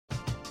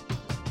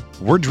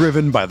We're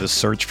driven by the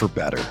search for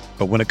better.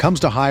 But when it comes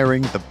to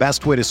hiring, the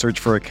best way to search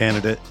for a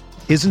candidate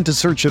isn't to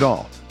search at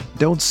all.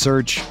 Don't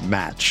search,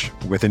 match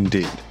with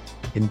Indeed.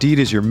 Indeed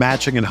is your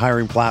matching and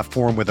hiring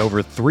platform with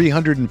over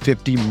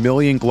 350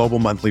 million global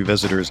monthly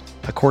visitors,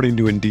 according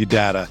to Indeed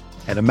data,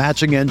 and a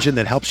matching engine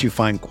that helps you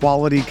find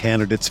quality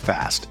candidates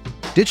fast.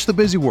 Ditch the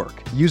busy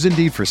work. Use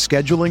Indeed for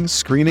scheduling,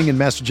 screening, and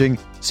messaging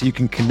so you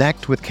can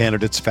connect with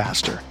candidates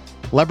faster.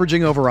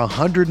 Leveraging over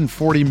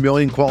 140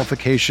 million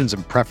qualifications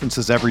and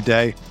preferences every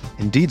day,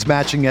 Indeed's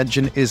matching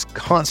engine is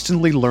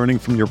constantly learning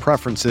from your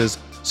preferences,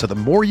 so the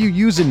more you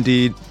use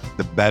Indeed,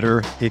 the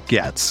better it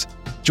gets.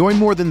 Join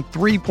more than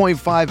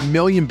 3.5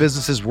 million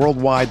businesses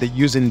worldwide that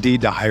use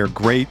Indeed to hire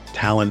great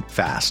talent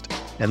fast.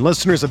 And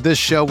listeners of this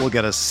show will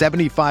get a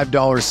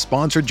 $75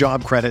 sponsored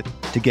job credit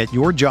to get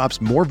your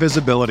jobs more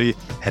visibility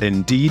at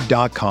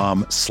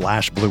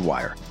Indeed.com/Blue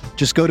Wire.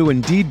 Just go to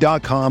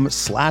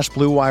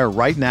Indeed.com/Blue Wire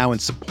right now and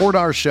support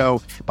our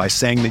show by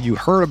saying that you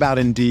heard about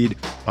Indeed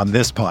on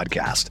this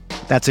podcast.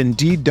 That's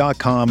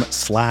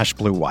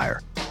Indeed.com/Blue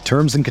Wire.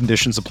 Terms and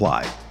conditions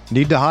apply.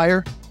 Need to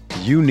hire?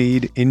 You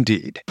need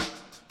Indeed.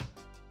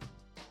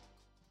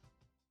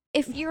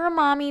 If you're a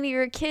mommy to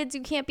your kids, you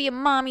can't be a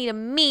mommy to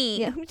me.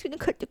 Yeah, who's going to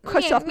cut the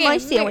crust off my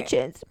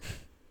sandwiches?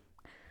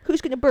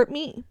 Who's going to burp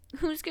me?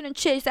 Who's going to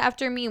chase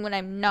after me when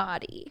I'm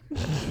naughty?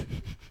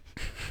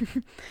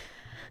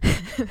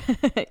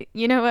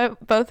 You know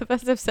what? Both of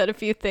us have said a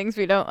few things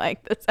we don't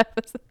like this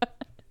episode.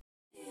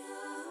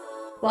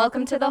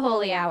 Welcome to The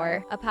Holy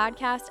Hour, a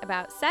podcast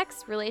about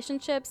sex,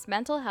 relationships,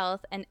 mental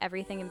health, and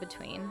everything in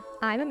between.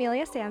 I'm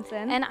Amelia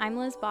Sampson. And I'm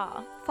Liz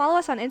Ball. Follow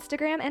us on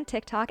Instagram and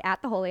TikTok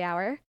at The Holy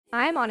Hour.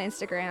 I'm on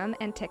Instagram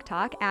and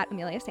TikTok at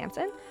Amelia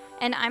Sampson.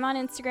 And I'm on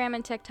Instagram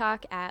and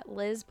TikTok at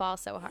Liz Ball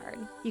So Hard.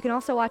 You can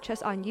also watch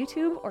us on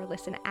YouTube or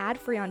listen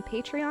ad-free on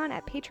Patreon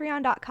at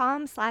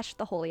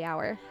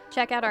patreon.com/theholyhour.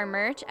 Check out our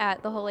merch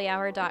at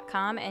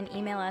theholyhour.com and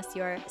email us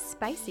your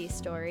spicy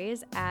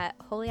stories at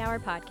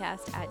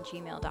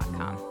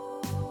holyhourpodcast@gmail.com.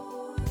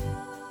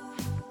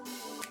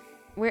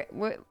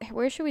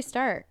 Where should we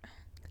start?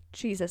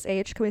 Jesus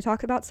H, can we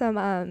talk about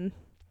some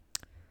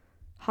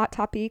hot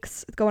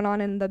topics going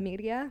on in the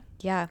media?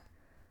 Yeah,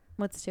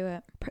 let's do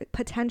it.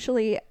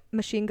 Potentially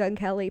Machine Gun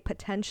Kelly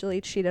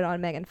potentially cheated on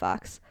Megan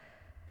Fox.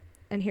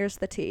 And here's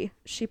the tea.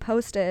 She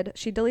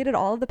deleted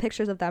all of the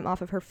pictures of them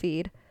off of her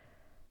feed,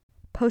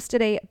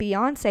 posted a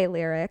Beyonce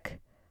lyric.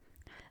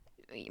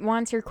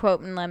 Once you're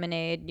quoting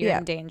Lemonade, you're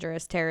in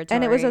dangerous territory.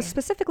 And it was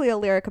specifically a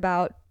lyric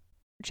about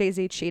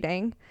Jay-Z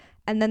cheating.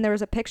 And then there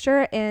was a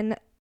picture in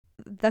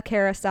the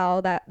carousel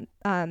that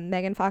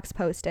Megan Fox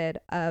posted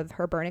of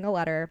her burning a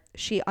letter.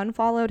 She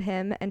unfollowed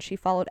him and she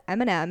followed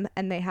Eminem,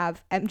 and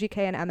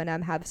MGK and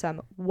Eminem have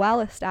some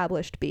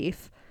well-established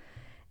beef.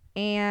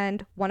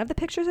 And one of the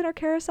pictures in her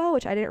carousel,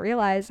 which I didn't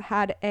realize,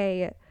 had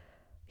a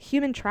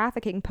human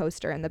trafficking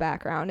poster in the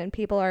background, and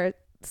people are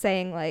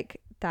saying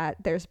like that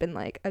there's been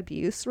like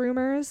abuse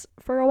rumors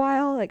for a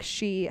while. Like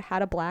she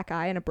had a black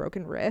eye and a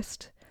broken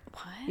wrist.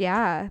 What?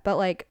 Yeah, but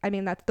like I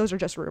mean those are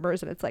just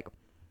rumors, and it's like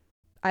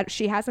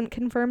she hasn't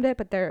confirmed it,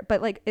 but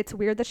like it's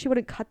weird that she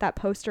wouldn't cut that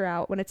poster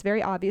out when it's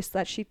very obvious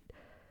that she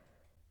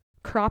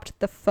cropped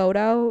the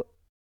photo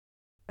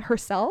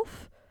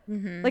herself.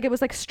 Mm-hmm. Like it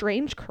was like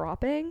strange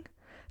cropping.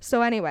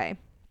 So anyway,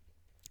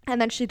 and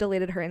then she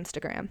deleted her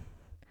Instagram.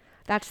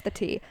 That's the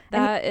tea.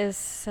 That is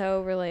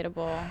so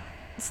relatable.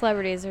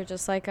 Celebrities are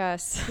just like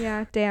us.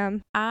 Yeah,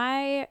 damn.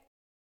 I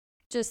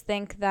just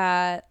think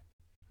that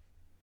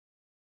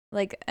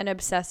like an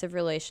obsessive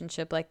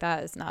relationship like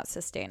that is not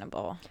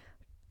sustainable.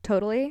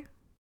 Totally.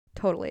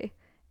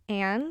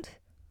 And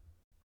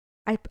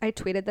I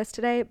tweeted this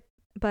today,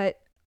 but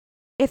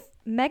if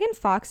Megan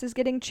Fox is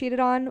getting cheated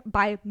on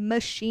by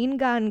Machine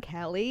Gun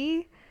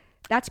Kelly,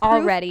 that's proof,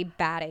 already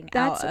batting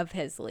out of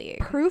his league.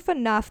 Proof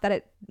enough that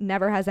it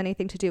never has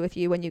anything to do with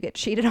you when you get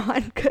cheated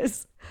on,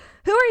 because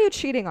who are you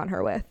cheating on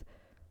her with?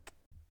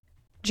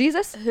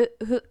 Jesus? Who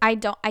I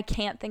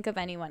can't think of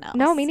anyone else.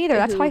 No, me neither.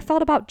 That's how I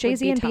felt about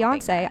Jay-Z and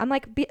Beyonce. I'm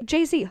like,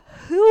 Jay-Z,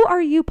 who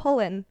are you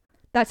pulling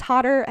that's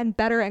hotter and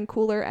better and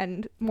cooler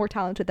and more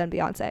talented than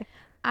Beyonce?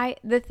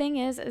 The thing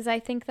is I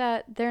think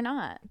that they're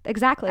not.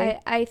 Exactly.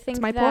 I think that's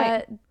my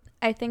point.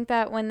 I think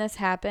that when this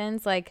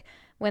happens, like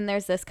when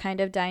there's this kind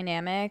of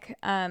dynamic,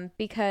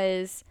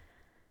 because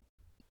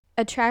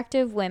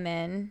attractive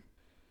women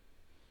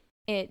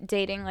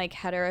dating like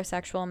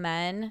heterosexual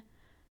men,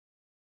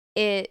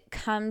 it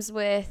comes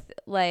with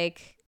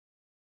like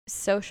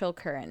social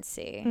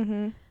currency.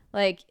 Mm-hmm.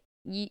 Like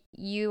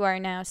you are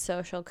now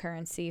social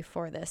currency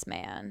for this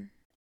man.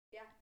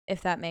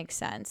 If that makes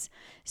sense.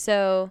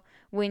 So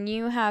when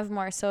you have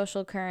more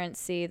social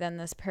currency than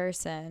this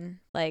person,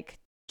 like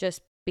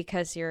just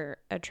because you're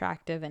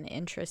attractive and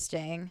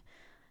interesting,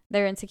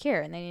 they're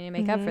insecure and they need to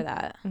make up for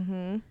that.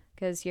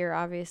 Because you're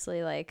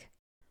obviously like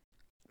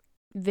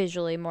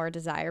visually more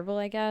desirable,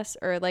 I guess,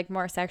 or like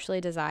more sexually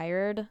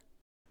desired.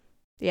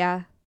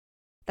 Yeah.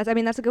 That's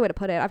a good way to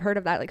put it. I've heard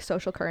of that like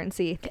social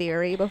currency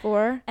theory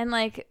before. And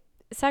like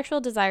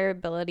sexual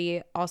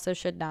desirability also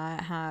should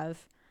not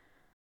have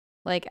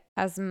like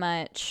as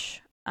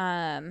much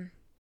I'm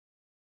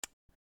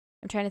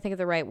trying to think of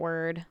the right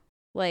word.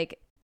 Like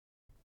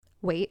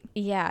Weight.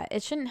 yeah,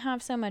 it shouldn't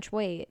have so much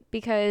weight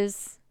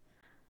because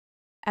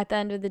at the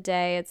end of the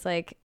day, it's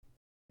like,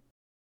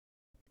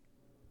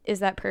 is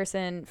that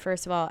person,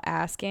 first of all,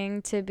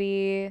 asking to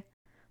be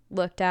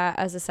looked at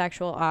as a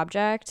sexual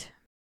object,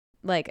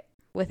 like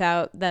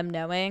without them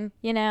knowing,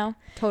 you know?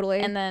 Totally.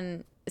 And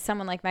then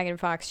someone like Megan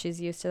Fox, she's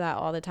used to that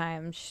all the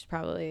time. She's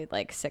probably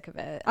like sick of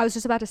it. I was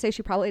just about to say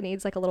she probably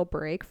needs like a little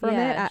break from it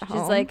at home.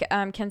 She's like,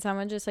 can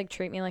someone just like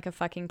treat me like a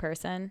fucking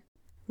person?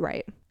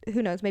 Right.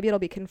 Who knows? Maybe it'll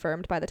be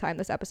confirmed by the time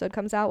this episode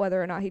comes out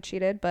whether or not he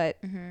cheated, but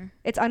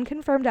it's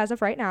unconfirmed as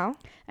of right now.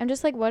 I'm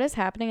just like, what is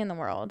happening in the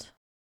world?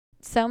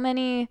 So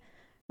many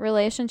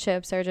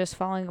relationships are just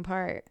falling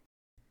apart.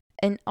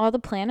 And all the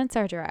planets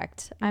are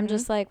direct. I'm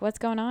just like, what's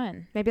going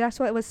on? Maybe that's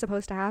what was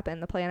supposed to happen.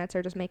 The planets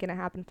are just making it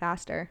happen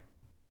faster.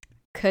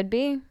 Could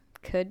be.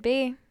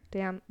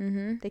 Damn.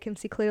 They can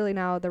see clearly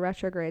now the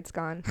retrograde's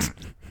gone.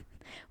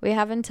 We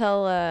have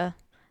until the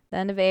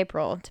end of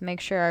April to make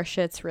sure our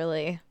shit's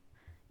really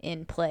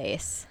in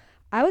place.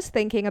 I was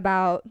thinking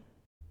about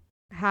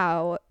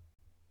how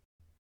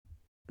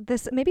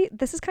this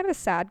is kind of a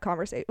sad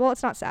conversation. Well,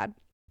 it's not sad,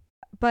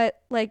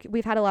 but like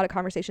we've had a lot of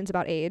conversations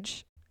about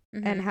age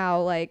and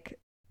how like,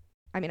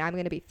 I mean, I'm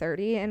going to be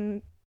 30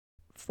 in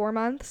 4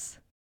 months,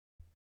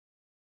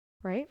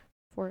 right?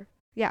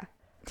 Yeah.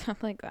 I'm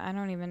like, I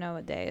don't even know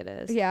what day it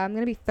is. Yeah, I'm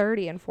going to be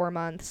 30 in 4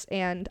 months,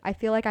 and I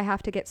feel like I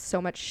have to get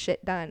so much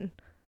shit done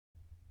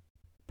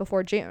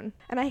before June.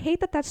 And I hate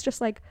that that's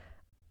just like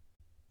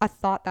a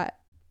thought that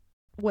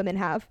women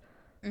have.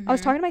 I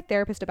was talking to my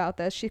therapist about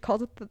this. She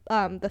calls it the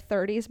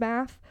 30s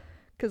math,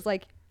 because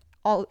like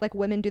all like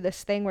women do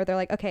this thing where they're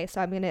like, okay,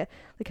 so I'm gonna,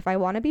 like, if I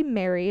want to be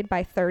married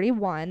by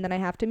 31, then I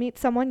have to meet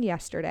someone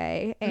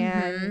yesterday,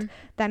 and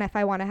then if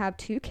I want to have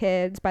 2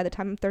 kids by the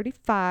time I'm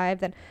 35,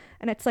 then,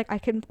 and it's like I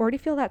can already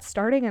feel that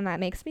starting, and that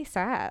makes me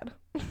sad.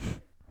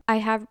 I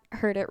have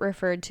heard it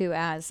referred to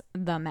as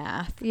the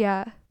math.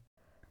 Yeah,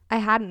 I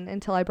hadn't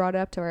until I brought it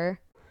up to her.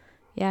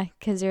 Yeah,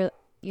 because you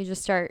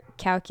just start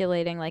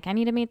calculating like, I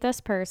need to meet this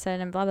person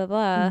and blah blah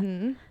blah,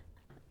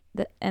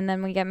 and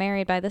then we get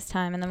married by this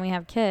time, and then we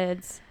have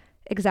kids.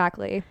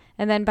 Exactly.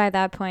 And then by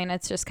that point,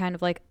 it's just kind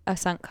of like a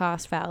sunk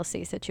cost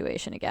fallacy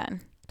situation again.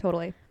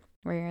 Totally.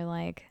 Where you're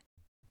like,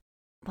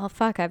 well,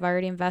 fuck, I've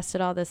already invested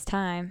all this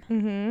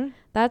time.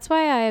 That's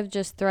why I have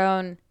just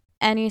thrown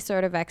any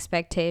sort of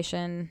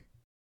expectation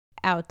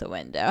out the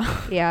window.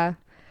 Yeah.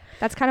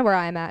 That's kind of where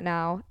I'm at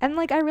now. And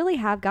like, I really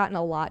have gotten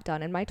a lot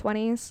done in my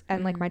 20s.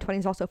 And like, my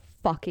 20s also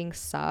fucking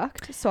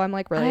sucked. So I'm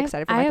like really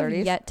excited for my 30s. I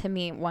have yet to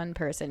meet one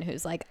person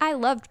who's like, I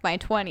loved my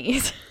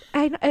 20s.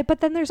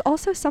 But then there's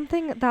also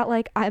something that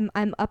like I'm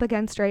up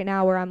against right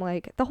now where I'm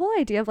like, the whole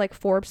idea of like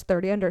Forbes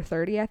 30 under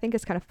 30, I think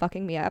is kind of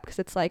fucking me up, because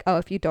it's like, oh,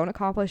 if you don't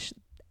accomplish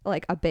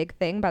like a big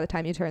thing by the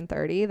time you turn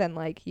 30, then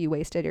like you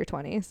wasted your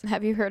 20s.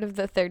 Have you heard of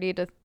the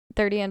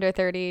 30 under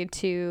 30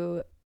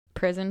 to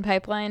prison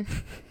pipeline?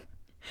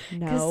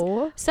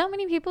 No. So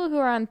many people who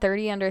are on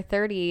 30 under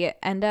 30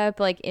 end up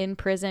like in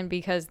prison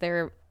because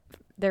they're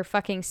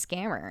fucking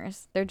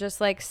scammers. They're just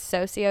like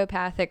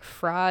sociopathic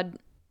fraud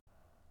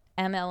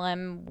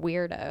MLM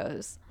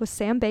weirdos. Was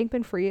Sam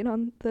Bankman Fried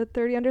on the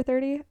 30 under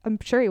 30? I'm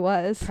sure he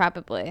was.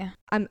 Probably.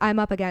 I'm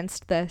up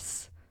against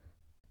this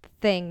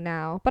thing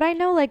now. But I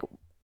know like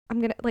I'm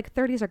going to like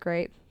 30s are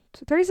great.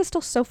 30s is still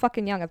so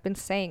fucking young. I've been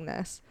saying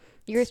this.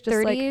 Your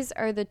 30s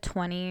are the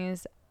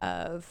 20s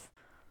of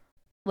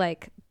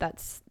like,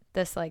 that's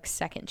this like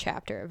second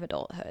chapter of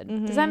adulthood.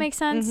 Does that make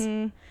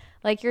sense?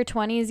 Like your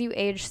 20s, you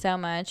age so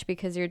much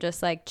because you're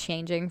just like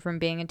changing from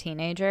being a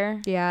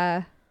teenager.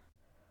 Yeah.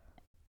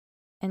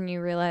 And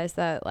you realize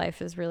that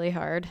life is really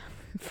hard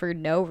for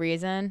no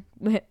reason.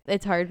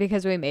 It's hard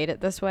because we made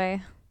it this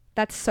way.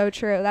 That's so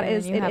true. That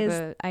is, you have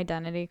an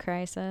identity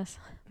crisis.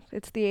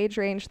 It's the age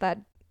range that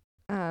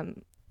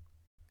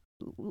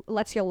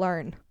lets you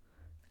learn.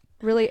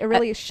 It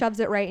really shoves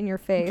it right in your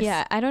face.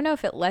 Yeah, I don't know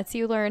if it lets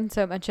you learn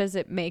so much as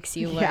it makes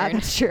you learn. Yeah,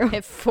 that's true.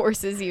 It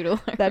forces you to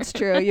learn. That's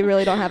true. You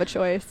really don't have a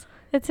choice.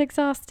 It's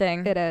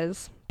exhausting. It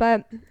is.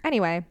 But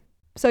anyway,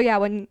 so yeah,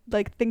 when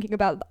like thinking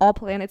about all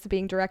planets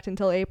being direct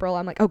until April,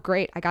 I'm like, oh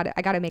great, I got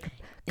to make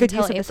good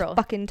use of this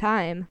fucking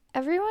time.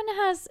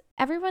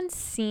 Everyone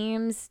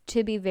seems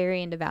to be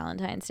very into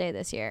Valentine's Day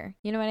this year.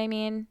 You know what I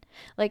mean?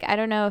 Like, I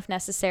don't know if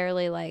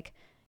necessarily like,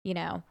 you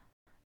know,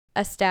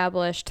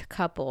 established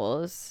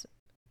couples,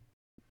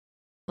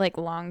 like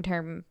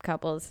long-term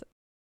couples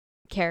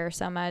care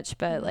so much,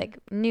 but like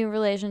new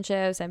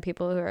relationships and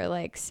people who are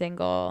like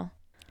single.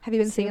 Have you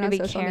been seeing it on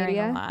social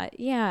media? A lot.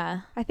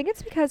 Yeah. I think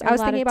it's because I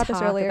was thinking about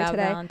this earlier today.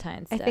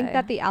 Valentine's Day. I think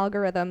that the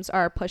algorithms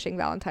are pushing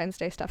Valentine's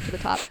Day stuff to the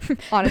top,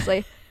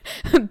 honestly.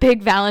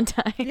 Big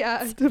Valentine.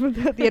 Yeah.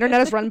 The internet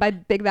is run by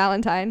Big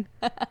Valentine.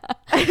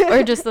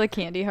 Or just the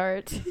candy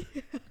hearts.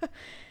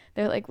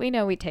 They're like, we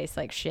know we taste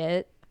like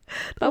shit,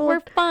 but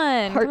we're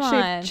fun.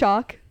 Heart-shaped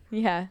chalk.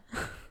 Yeah.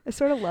 I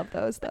sort of love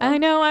those though. I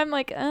know. I'm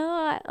like,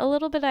 oh, a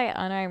little bit. I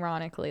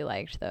unironically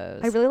liked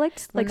those. I really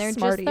liked when like they're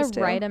Smarties just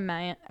the too. right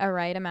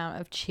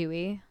amount of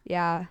chewy,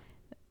 Yeah.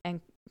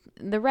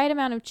 the right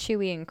amount of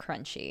chewy and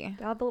crunchy.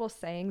 They have the little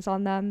sayings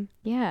on them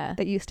Yeah.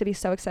 that used to be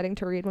so exciting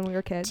to read when we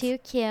were kids. Too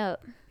cute.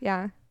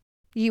 Yeah.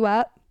 You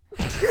up?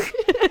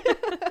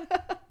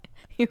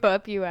 You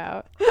up, you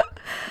out.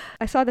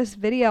 I saw this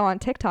video on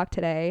TikTok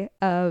today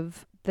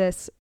of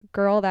this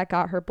girl that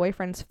got her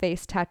boyfriend's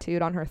face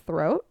tattooed on her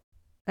throat.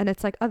 And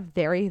it's like a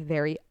very,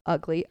 very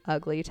ugly,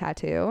 ugly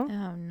tattoo.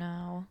 Oh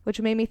no.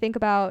 Which made me think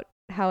about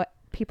how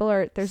people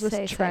are, there's this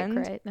Say psych trend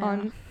right now.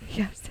 on,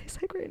 yeah, say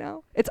psych right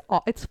now.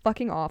 It's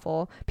fucking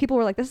awful. People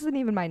were like, this isn't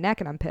even my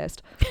neck, and I'm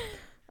pissed.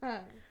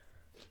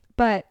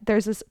 But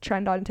there's this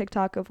trend on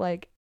TikTok of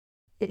like,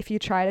 if you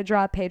try to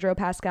draw Pedro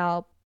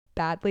Pascal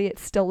badly, it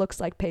still looks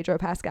like Pedro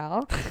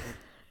Pascal.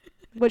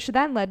 Which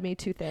then led me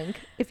to think,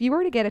 if you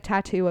were to get a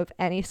tattoo of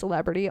any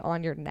celebrity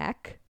on your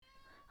neck,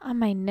 On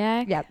my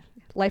neck. yeah,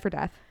 life or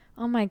death,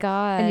 Oh my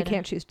god. and you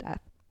can't choose death,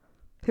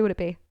 who would it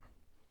be?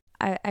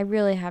 I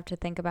really have to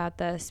think about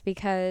this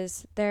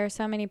because there are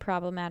so many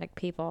problematic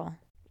people.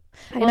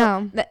 I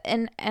know.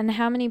 And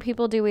how many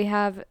people do we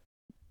have?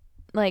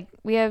 Like,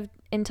 we have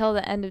until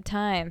the end of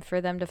time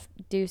for them to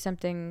do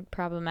something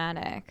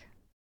problematic,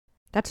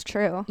 That's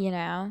true. you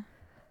know?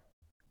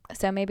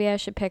 So maybe I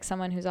should pick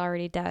someone who's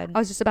already dead. I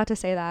was just about to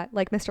say that,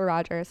 like Mr.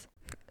 Rogers.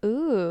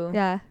 Ooh.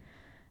 Yeah.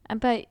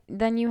 But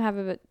then you have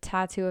a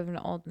tattoo of an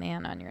old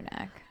man on your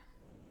neck.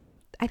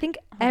 I think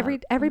Hold on.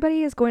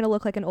 everybody is going to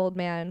look like an old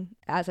man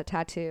as a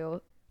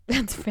tattoo.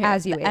 That's fair.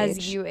 As you As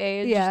age. you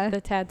age, Yeah.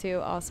 the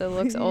tattoo also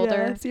looks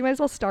older. Yeah, so you might as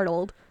well start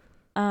old.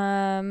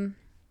 Do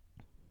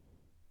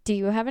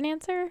you have an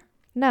answer?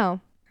 No.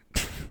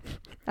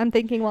 I'm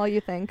thinking while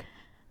you think.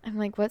 I'm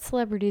like, what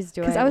celebrities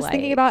do I Because I was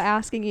thinking like? about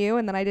asking you,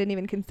 and then I didn't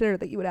even consider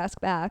that you would ask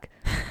back.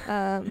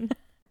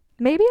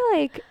 Maybe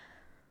like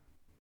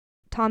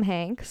Tom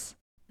Hanks,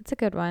 It's a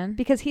good one.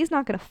 because he's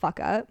not going to fuck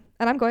up.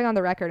 And I'm going on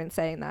the record and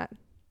saying that.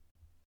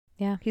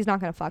 Yeah. He's not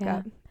going to fuck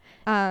Yeah.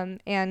 up.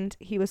 And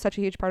he was such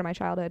a huge part of my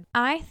childhood.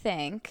 I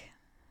think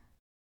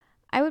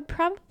I would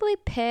probably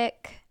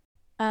pick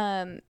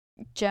Joan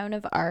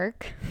of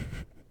Arc.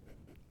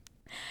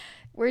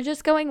 We're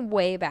just going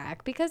way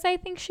back because I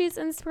think she's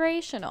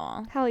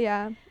inspirational. Hell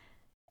yeah.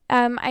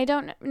 I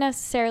don't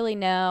necessarily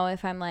know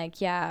if I'm like,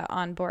 yeah,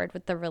 on board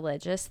with the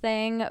religious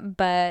thing,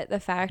 but the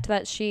fact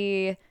that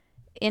she,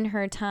 in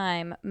her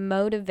time,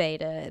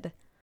 motivated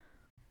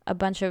a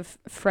bunch of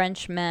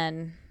French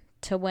men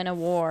to win a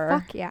war.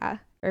 Fuck yeah.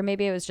 Or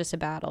maybe it was just a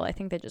battle. I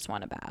think they just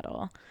won a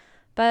battle.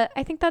 But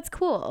I think that's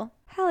cool.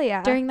 Hell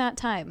yeah. During that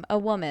time, a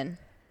woman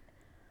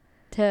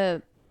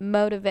to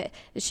motivate.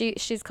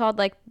 She's called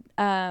like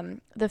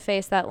the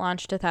face that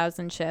launched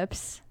 1,000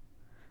 ships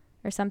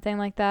or something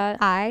like that.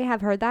 I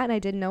have heard that, and I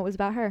didn't know it was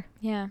about her.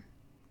 Yeah.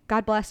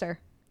 God bless her.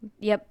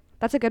 Yep.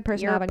 That's a good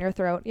person to have Yerp. on your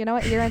throat. You know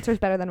what? Your answer is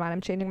better than mine.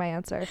 I'm changing my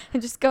answer.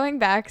 Just going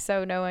back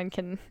so no one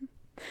can.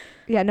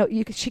 Yeah, no,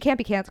 she can't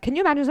be canceled. Can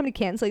you imagine somebody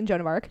canceling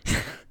Joan of Arc?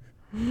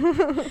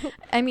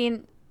 I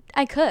mean,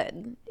 I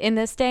could. In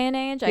this day and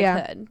age,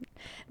 I could.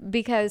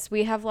 Because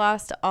we have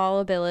lost all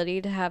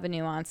ability to have a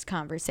nuanced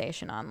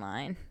conversation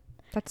online.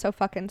 That's so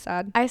fucking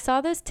sad. I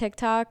saw this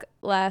TikTok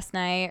last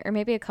night or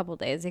maybe a couple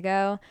days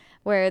ago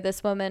where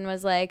this woman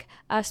was like,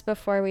 us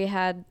before we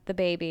had the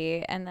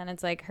baby, and then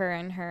it's like her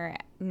and her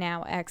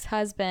now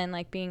ex-husband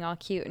like being all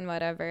cute and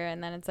whatever,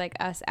 and then it's like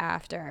us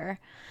after.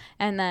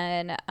 And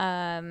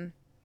then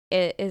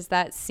it is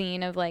that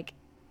scene of like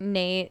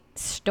Nate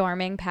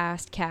storming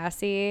past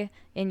Cassie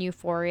in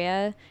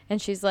Euphoria,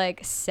 and she's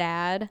like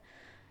sad,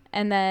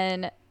 and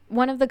then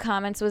one of the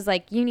comments was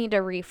like, you need to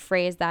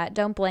rephrase that.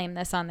 Don't blame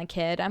this on the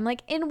kid. I'm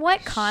like, in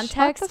what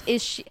context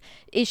is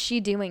she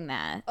doing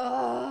that?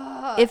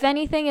 If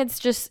anything, it's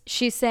just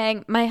she's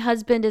saying my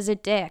husband is a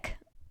dick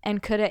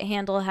and couldn't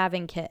handle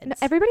having kids. No,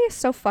 everybody is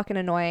so fucking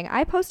annoying.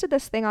 I posted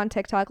this thing on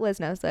TikTok, Liz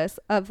knows this,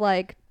 of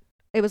like,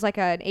 it was like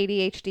an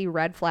ADHD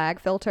red flag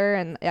filter,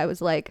 and I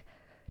was like,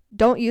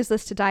 don't use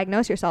this to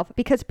diagnose yourself,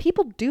 because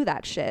people do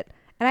that shit.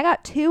 And I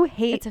got 2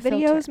 hate It's a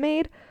videos filter.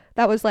 made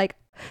that was like,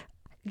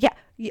 yeah,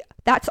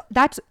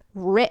 that's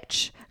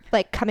rich.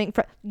 Like, coming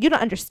from, you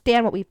don't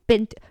understand what we've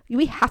been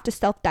we have to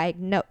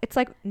self-diagnose. It's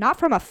like, not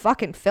from a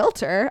fucking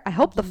filter. I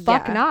hope the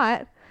fuck Yeah.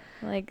 not.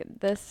 Like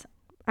this.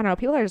 I don't know.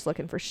 People are just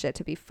looking for shit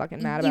to be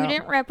fucking mad about. You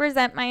didn't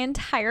represent my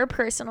entire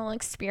personal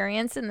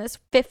experience in this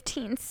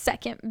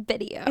 15-second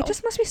video It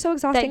just must be so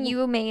exhausting. that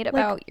you made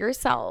about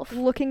yourself.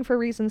 Looking for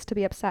reasons to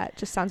be upset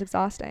just sounds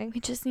exhausting. We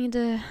just need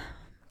to,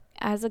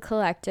 as a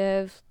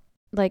collective,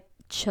 like,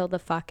 chill the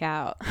fuck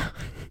out.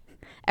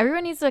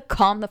 Everyone needs to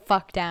calm the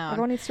fuck down.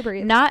 Everyone needs to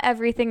breathe. Not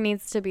everything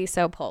needs to be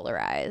so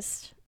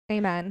polarized.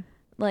 Amen.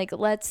 Like,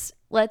 let's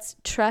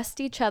trust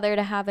each other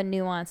to have a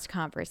nuanced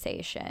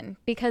conversation,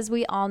 because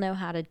we all know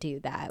how to do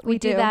that. We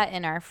do that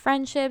in our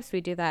friendships. We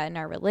do that in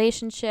our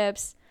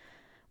relationships.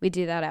 We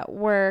do that at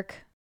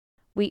work.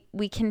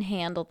 We can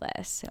handle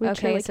this. We okay,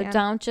 truly so can.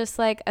 don't just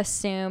like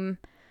assume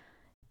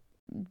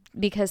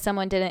because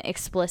someone didn't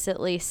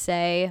explicitly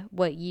say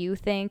what you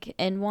think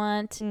and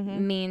want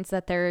means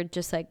that they're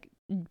just like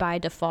by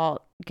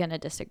default gonna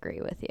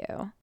disagree with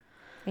you.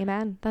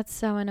 Amen. That's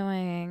so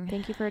annoying.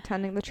 Thank you for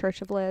attending the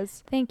Church of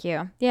Liz. Thank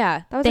you.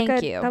 Yeah, That was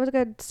thank you. That was a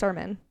good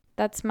sermon.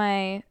 That's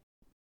my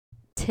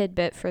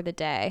tidbit for the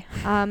day.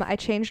 I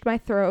changed my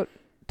throat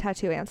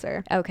tattoo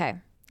answer. Okay.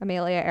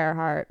 Amelia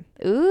Earhart.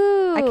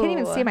 Ooh. I can't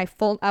even see my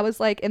full. I was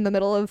like in the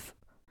middle of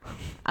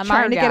Amarga.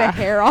 trying to get a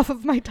hair off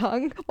of my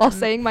tongue while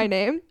saying my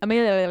name.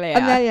 Amelia.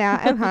 Amelia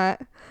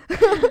Earhart.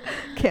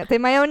 Can't say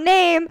my own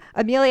name.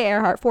 Amelia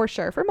Earhart for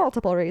sure, for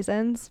multiple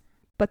reasons,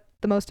 but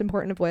the most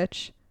important of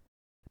which,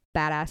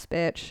 badass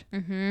bitch.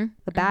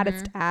 The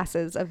baddest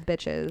asses of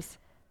bitches.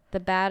 The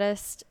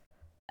baddest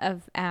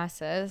of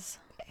asses.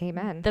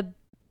 Amen. The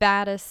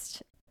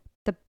baddest.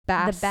 The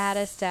The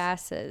baddest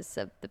asses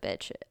of the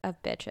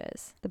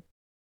bitches. The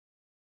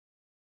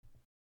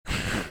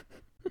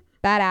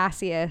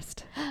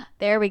badassiest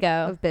There we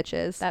go. of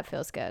bitches. That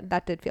feels good.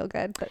 That did feel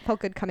good. That felt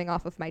good coming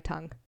off of my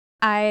tongue.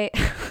 That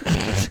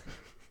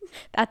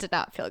did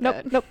not feel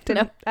good. Nope,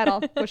 didn't at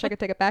all. Wish I could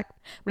take it back.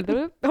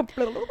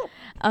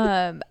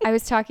 I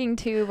was talking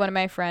to one of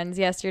my friends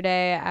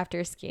yesterday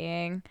after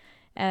skiing,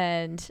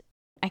 and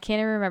I can't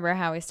even remember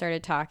how we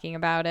started talking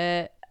about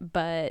it,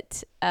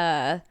 but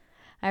I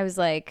was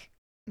like,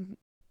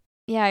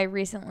 yeah, I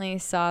recently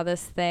saw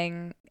this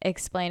thing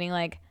explaining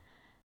like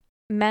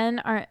men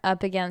aren't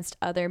up against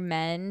other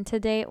men to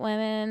date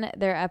women.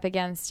 They're up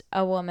against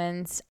a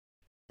woman's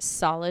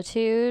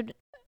solitude,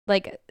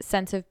 like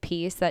sense of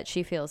peace that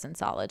she feels in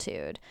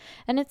solitude.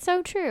 And it's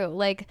so true.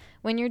 Like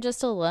when you're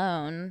just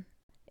alone,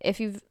 if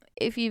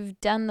you've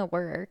done the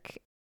work,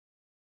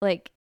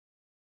 like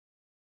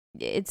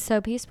it's so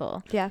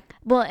peaceful. Yeah.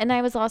 Well, and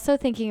I was also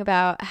thinking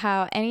about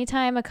how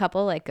anytime a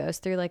couple like goes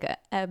through like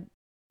a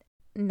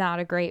not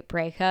a great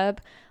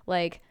breakup,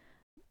 like,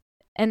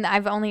 and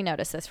I've only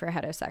noticed this for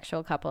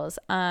heterosexual couples,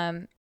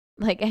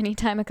 like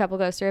anytime a couple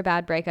goes through a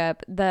bad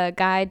breakup, the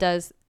guy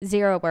does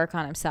zero work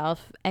on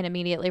himself and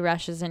immediately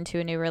rushes into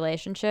a new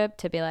relationship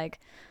to be like,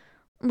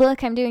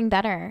 look, I'm doing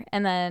better.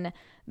 And then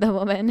the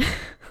woman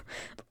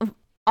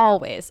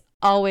always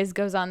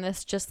goes on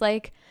this just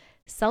like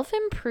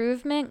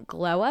self-improvement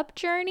glow up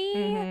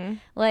journey.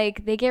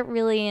 Like they get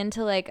really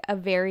into like a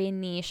very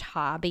niche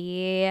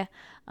hobby,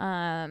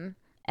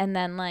 and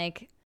then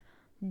like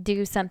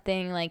do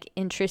something like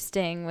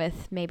interesting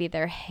with maybe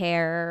their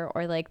hair,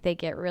 or like they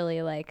get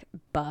really like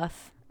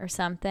buff or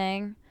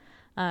something.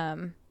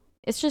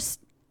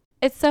 It's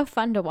so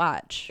fun to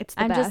watch. It's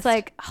the I'm best. just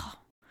like, oh,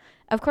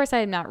 of course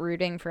I'm not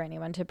rooting for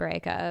anyone to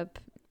break up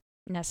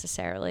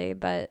necessarily,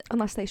 but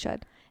Unless they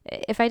should.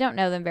 if I don't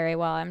know them very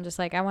well, I'm just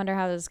like, I wonder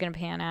how this is gonna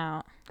pan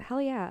out.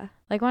 Hell yeah.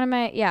 Like one of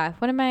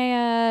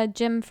my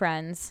gym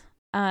friends,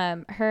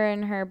 her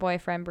and her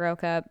boyfriend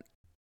broke up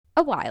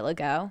a while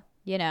ago,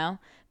 you know,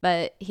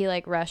 but he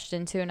like rushed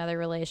into another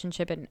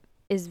relationship and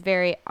is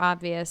very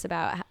obvious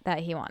about that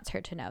he wants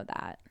her to know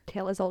that.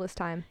 Tale as old as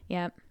time.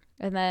 Yep.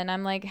 And then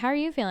I'm like, how are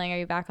you feeling? Are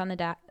you back on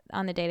the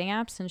on the dating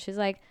apps? And she's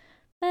like,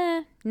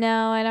 no,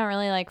 I don't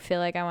really like feel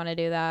like I want to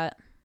do that.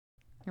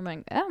 I'm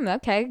like, oh,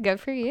 okay, good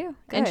for you.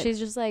 Good. And she's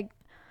just like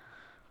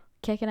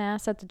kicking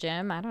ass at the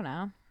gym. I don't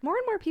know. More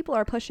and more people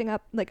are pushing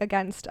up like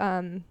against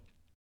going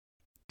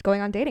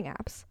on dating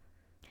apps,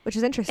 which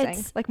is interesting.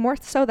 It's- like more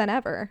so than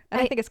ever. And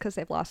I I- think it's because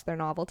they've lost their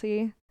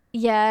novelty.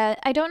 Yeah,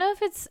 I don't know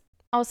if it's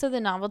also the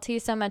novelty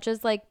so much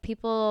as like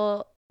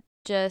people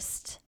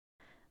just,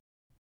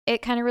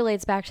 it kind of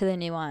relates back to the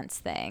nuance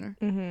thing.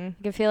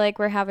 Mm-hmm. I feel like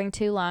we're having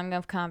too long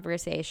of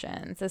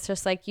conversations. It's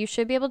just like you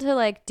should be able to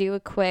like do a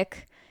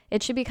quick,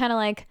 it should be kind of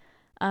like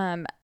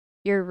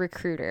your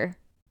recruiter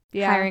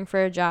hiring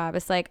for a job.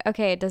 It's like,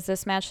 okay, does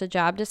this match the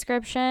job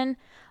description?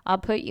 I'll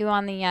put you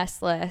on the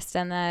yes list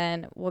and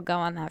then we'll go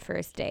on that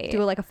first date.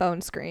 Do like a phone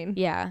screen.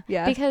 Yeah.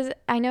 Yeah. Because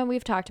I know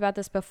we've talked about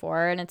this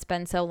before and it's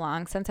been so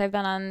long since I've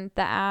been on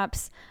the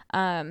apps.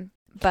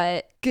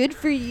 But Good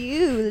for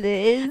you,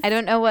 Liz. I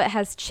don't know what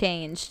has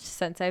changed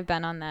since I've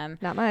been on them.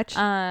 Not much.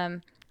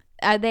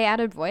 They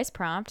added voice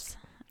prompts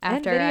And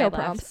after video I left.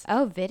 prompts.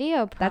 Oh, video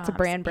prompts. That's a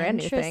brand new thing.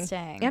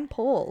 Interesting. And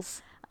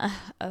polls.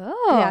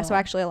 Oh. Yeah, so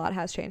actually a lot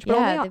has changed. But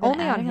yeah, they've been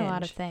only on adding Hinge. a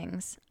lot of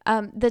things.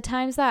 The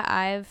times that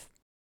I've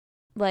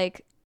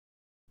like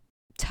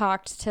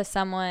talked to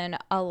someone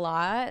a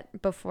lot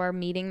before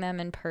meeting them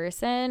in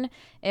person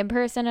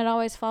it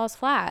always falls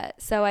flat.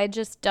 So I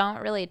just don't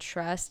really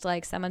trust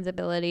like someone's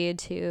ability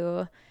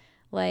to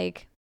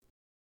like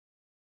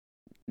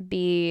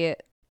be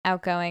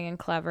outgoing and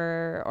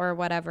clever or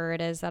whatever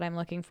it is that I'm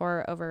looking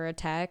for over a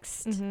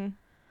text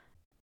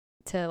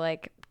to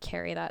like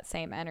carry that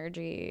same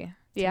energy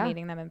to Yeah.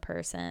 meeting them in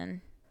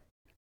person.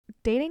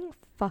 Dating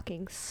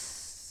fucking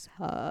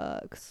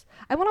sucks.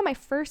 I went on my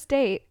first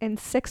date in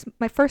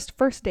my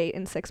first date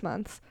in 6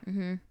 months,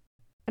 and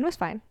it was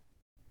fine.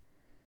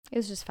 It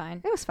was just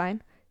fine. It was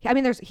fine. I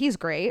mean, he's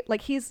great.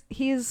 Like he's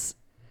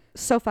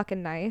so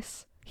fucking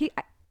nice.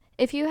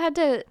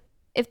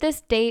 If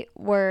this date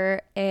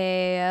were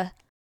a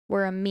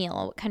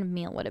meal, what kind of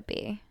meal would it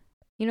be?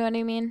 You know what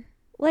I mean?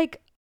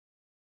 like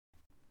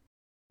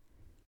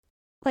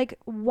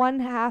one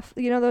half,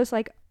 you know, those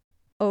like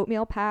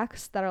oatmeal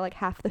packs that are like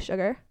half the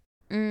sugar.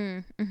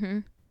 Mm-hmm.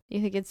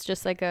 You think it's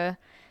just like a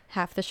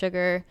half the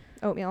sugar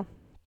oatmeal?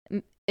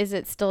 Is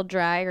it still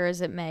dry or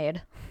is it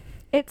made?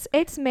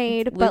 It's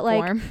made, It's but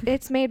like lukewarm.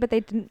 it's made, but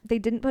they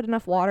didn't put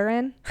enough water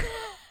in.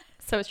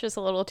 So it's just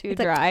a little too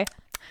It's dry.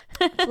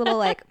 It's a little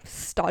like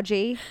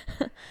stodgy.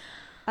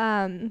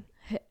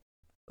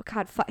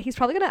 God, he's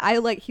probably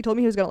gonna. He told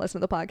me he was gonna listen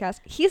to the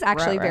podcast. He's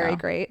actually very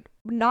great.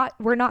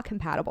 We're not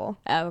compatible.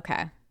 Oh,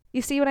 okay.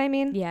 You see what I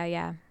mean?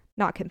 Yeah.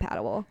 Not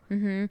compatible.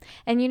 Mm-hmm.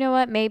 And you know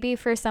what? Maybe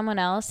for someone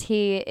else,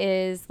 he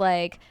is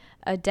like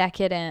a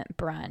decadent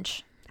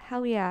brunch.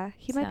 Hell yeah,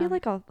 he might be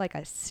like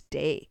a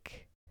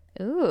steak.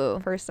 Ooh.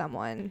 For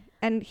someone,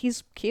 and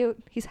he's cute.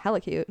 He's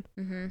hella cute.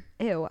 Mm-hmm.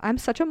 Ew, I'm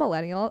such a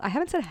millennial. I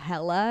haven't said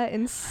hella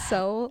in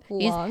so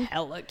long. He's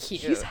hella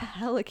cute. He's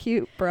hella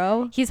cute,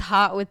 bro. He's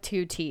hot with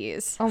 2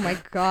 T's. Oh my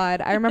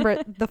God. I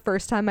remember the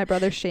first time my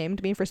brother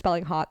shamed me for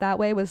spelling hot that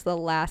way was the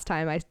last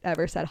time I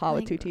ever said hot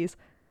with 2 T's.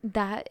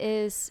 That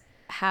is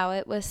how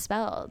it was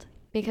spelled.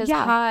 Because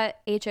Yeah. hot,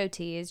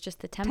 H-O-T, is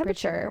just the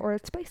temperature. Or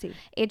it's spicy.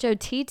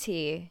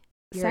 H-O-T-T,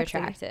 you're Sexy.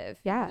 attractive.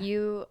 Yeah.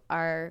 You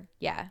are,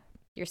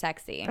 you're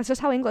sexy. That's just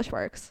how English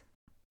works.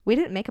 We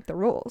didn't make up the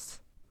rules.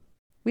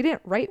 We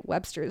didn't write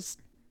Webster's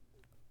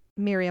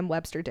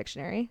Merriam-Webster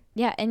dictionary.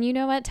 Yeah, and you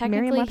know what?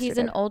 Technically, Merriam-Webster he's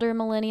an did. older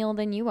millennial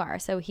than you are.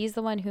 So he's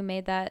the one who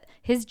made that.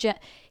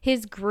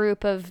 His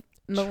group of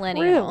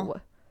millennial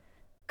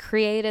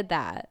created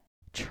that.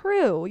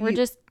 True. We're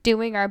just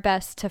doing our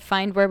best to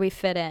find where we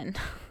fit in.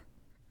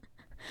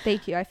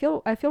 Thank you. I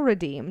feel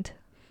redeemed.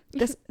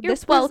 You're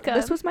welcome.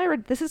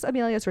 This is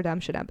Amelia's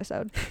redemption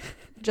episode.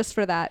 Just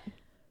for that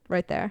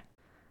right there.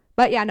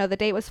 But yeah, no, the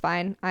date was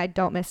fine. I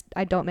don't miss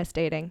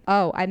dating.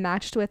 Oh, I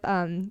matched with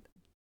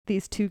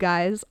these 2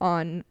 guys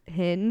on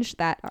Hinge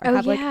that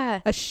have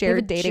like a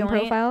shared dating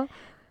profile.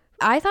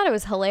 I thought it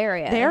was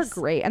hilarious. They're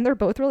great and they're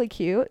both really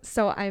cute.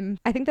 So I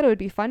think that it would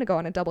be fun to go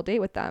on a double date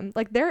with them.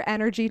 Like their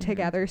energy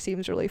together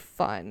seems really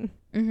fun.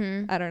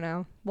 Mm-hmm. I don't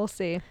know. We'll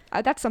see.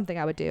 That's something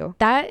I would do.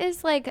 That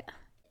is like,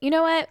 you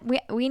know what?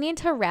 We need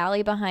to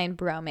rally behind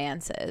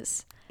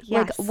bromances.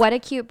 Yes. Like, what a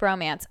cute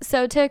bromance.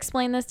 So to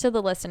explain this to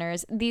the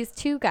listeners, these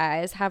 2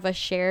 guys have a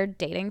shared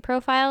dating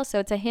profile. So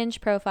it's a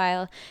Hinge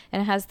profile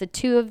and it has the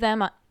 2 of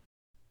them,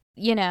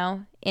 you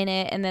know, in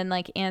it, and then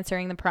like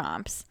answering the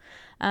prompts.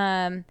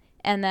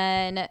 And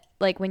then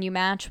like when you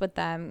match with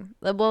them,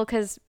 well,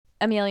 because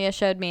Amelia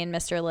showed me and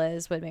Mr.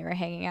 Liz when we were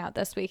hanging out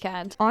this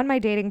weekend. On my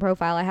dating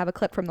profile, I have a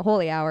clip from the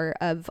Holy Hour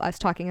of us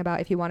talking about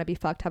if you want to be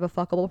fucked, have a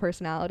fuckable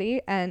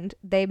personality. And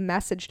they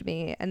messaged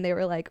me and they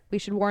were like, we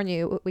should warn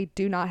you, we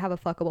do not have a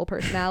fuckable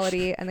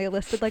personality. And they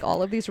listed like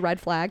all of these red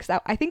flags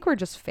that I think were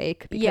just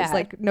fake because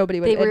like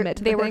nobody would admit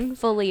to They the were things.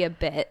 fully a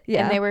bit.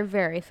 Yeah. And they were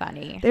very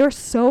funny. They were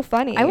so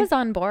funny. I was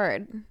on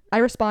board. I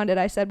responded.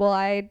 I said, well,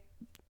 I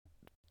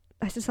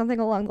said something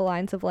along the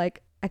lines of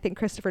like, I think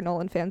Christopher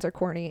Nolan fans are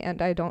corny and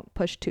I don't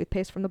push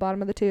toothpaste from the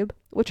bottom of the tube,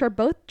 which are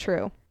both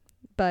true,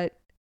 but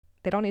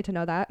they don't need to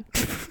know that.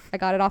 I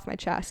got it off my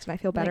chest and I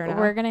feel better now.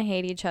 We're going to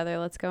hate each other.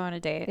 Let's go on a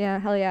date. Yeah,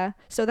 hell yeah.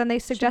 So then they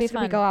suggested we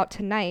fun. go out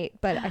tonight,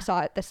 but I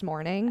saw it this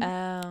morning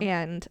Oh.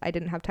 and I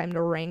didn't have time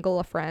to wrangle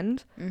a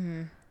friend.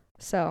 Mm-hmm.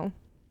 So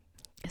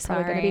it's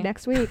Sorry. probably going to be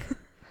next week.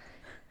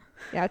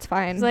 Yeah, it's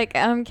fine. It's like,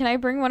 can I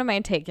bring one of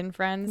my Taken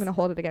friends? I'm going to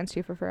hold it against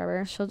you for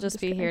forever. She'll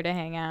just be kidding. here to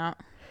hang out.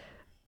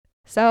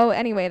 So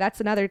anyway, that's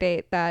another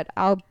date that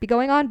I'll be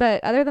going on.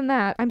 But other than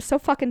that, I'm so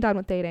fucking done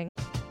with dating.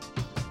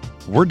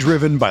 We're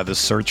driven by the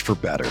search for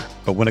better.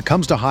 But when it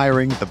comes to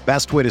hiring, the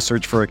best way to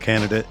search for a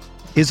candidate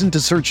isn't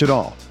to search at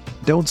all.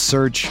 Don't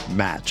search,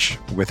 match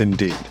with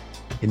Indeed.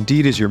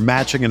 Indeed is your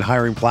matching and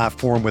hiring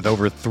platform with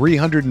over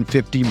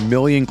 350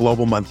 million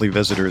global monthly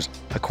visitors,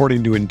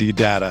 according to Indeed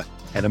data,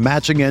 and a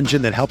matching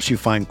engine that helps you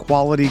find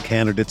quality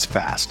candidates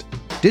fast.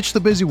 Ditch the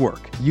busy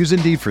work. Use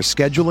Indeed for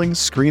scheduling,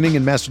 screening,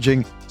 and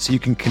messaging so you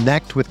can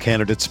connect with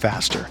candidates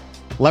faster.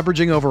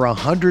 Leveraging over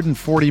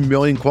 140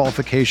 million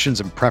qualifications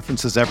and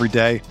preferences every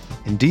day,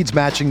 Indeed's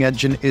matching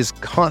engine is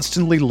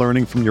constantly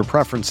learning from your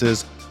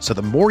preferences, so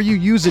the more you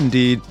use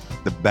Indeed,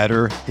 the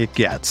better it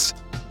gets.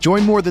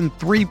 Join more than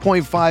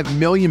 3.5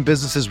 million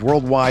businesses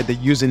worldwide that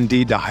use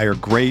Indeed to hire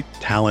great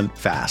talent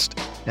fast.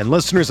 And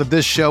listeners of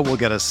this show will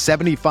get a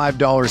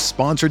 $75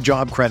 sponsored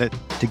job credit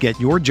to get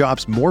your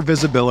jobs more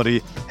visibility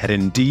at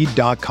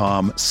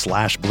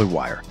Indeed.com/Blue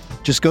Wire.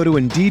 Just go to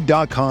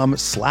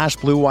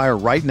Indeed.com/Blue Wire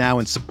right now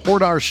and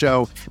support our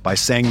show by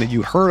saying that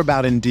you heard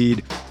about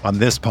Indeed on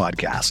this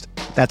podcast.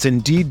 That's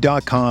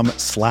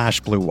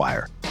Indeed.com/Blue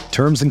Wire.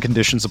 Terms and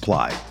conditions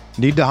apply.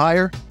 Need to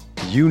hire?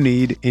 You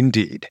need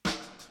Indeed.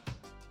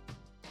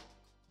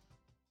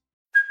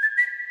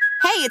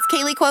 Hey, it's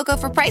Kaylee Cuoco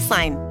for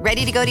Priceline.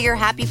 Ready to go to your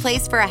happy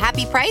place for a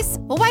happy price?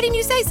 Well, why didn't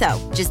you say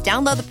so? Just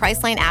download the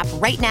Priceline app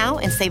right now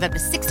and save up to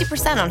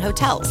 60% on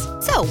hotels.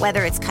 So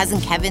whether it's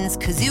Cousin Kevin's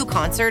Kazoo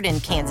Concert in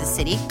Kansas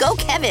City, go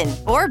Kevin,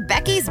 or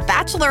Becky's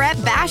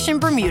Bachelorette Bash in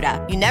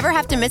Bermuda, you never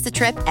have to miss a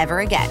trip ever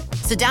again.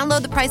 So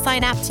download the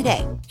Priceline app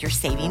today. Your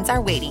savings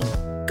are waiting.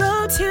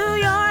 to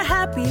your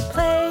happy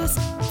place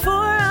for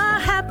a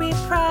happy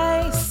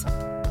price.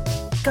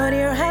 Go to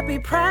your happy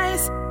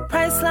price,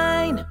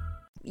 Priceline.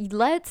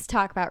 Let's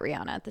talk about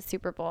Rihanna at the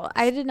Super Bowl.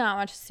 I did not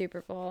watch the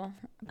Super Bowl.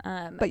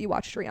 But you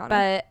watched Rihanna.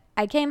 But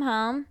I came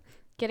home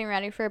getting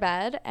ready for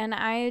bed, and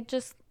I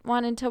just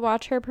wanted to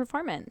watch her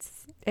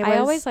performance. I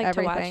always like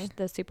to watch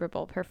the Super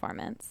Bowl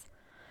performance.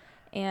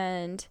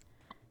 And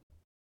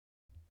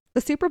the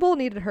Super Bowl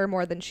needed her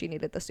more than she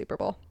needed the Super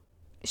Bowl.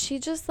 She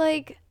just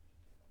like,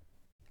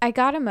 I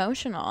got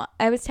emotional.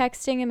 I was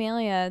texting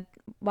Amelia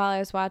while I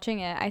was watching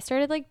it. I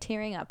started like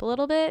tearing up a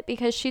little bit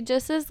because she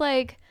just is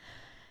like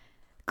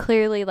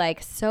clearly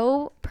like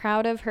so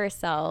proud of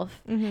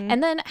herself.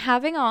 And then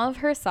having all of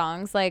her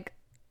songs like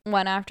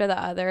one after the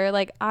other,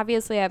 like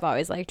obviously I've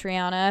always liked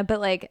Rihanna,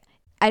 but like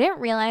I didn't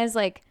realize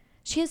like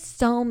she has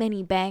so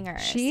many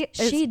bangers. She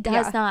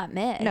does not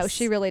miss. No,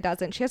 she really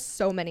doesn't. She has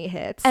so many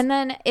hits. And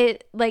then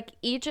it like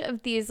each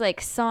of these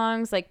like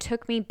songs like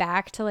took me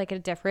back to like a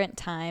different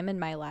time in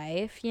my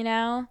life, you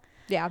know?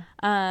 Yeah.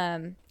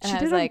 And she I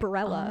did was like,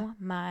 Umbrella. oh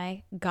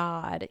my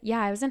God.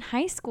 Yeah, I was in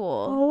high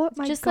school. Oh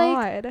my just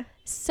God. Like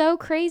so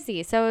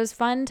crazy. So it was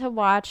fun to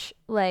watch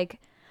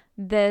like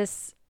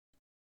this,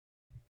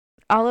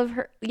 all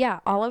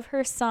of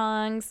her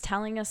songs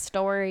telling a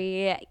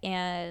story,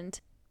 and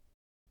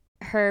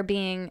her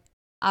being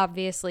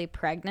obviously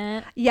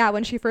pregnant. Yeah,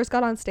 when she first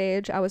got on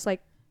stage, I was like,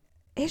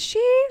 is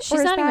she?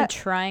 She's not even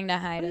trying to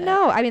hide it.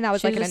 No, I mean, that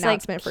was like an just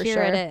announcement for here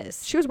sure. It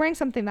is. She was wearing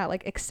something that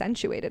like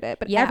accentuated it,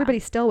 but Yeah. everybody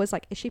still was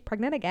like, is she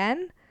pregnant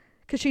again?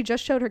 Because she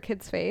just showed her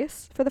kid's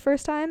face for the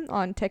first time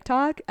on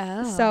TikTok.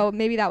 Oh. So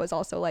maybe that was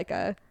also like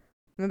I'm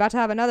about to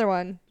have another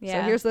one.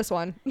 Yeah. So here's this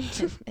one.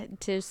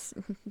 Just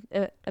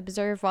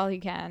observe while you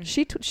can.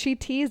 She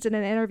teased in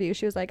an interview.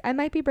 She was like, I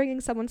might be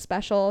bringing someone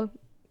special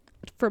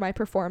for my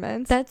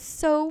performance. That's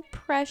so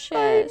precious.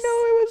 I know, it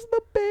was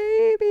the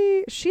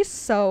baby. She's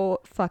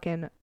such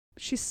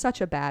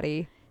a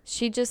baddie.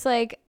 She just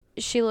like,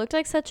 she looked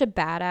like such a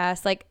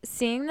badass. Like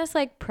seeing this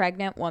like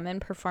pregnant woman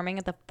performing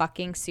at the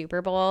fucking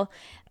Super Bowl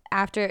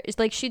after,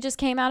 like she just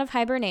came out of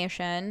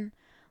hibernation.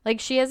 Like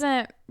she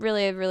hasn't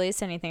really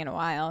released anything in a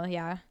while.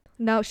 Yeah.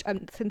 No,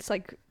 since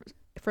like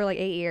for like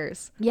 8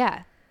 years.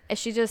 Yeah. And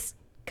she just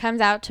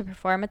comes out to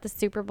perform at the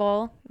Super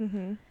Bowl.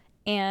 Mm-hmm.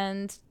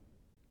 And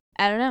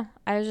I don't know.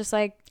 I was just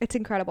like, it's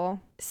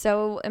incredible.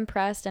 So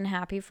impressed and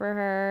happy for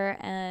her.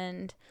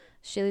 And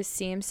she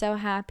seems so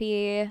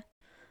happy.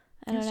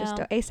 I don't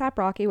know. A$AP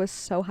Rocky was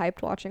so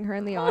hyped watching her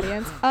in the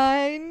audience.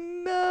 I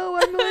know.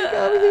 I'm like,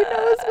 oh, he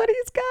knows what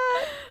he's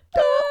got.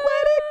 Don't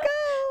let it go.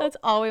 That's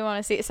all we want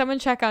to see. Someone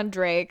check on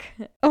Drake.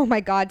 Oh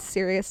my God,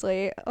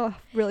 seriously. Oh,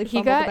 really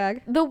fumbled the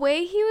bag. The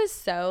way he was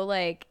so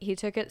like, he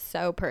took it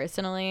so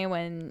personally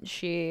when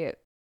she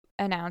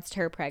announced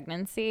her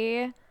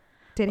pregnancy.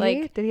 Did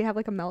he? Did he have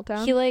like a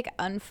meltdown? He like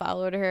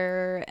unfollowed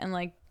her and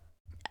like,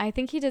 I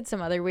think he did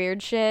some other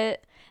weird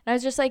shit. And I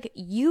was just like,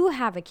 you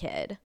have a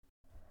kid.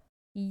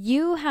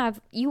 You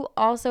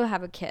also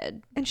have a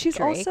kid. And she's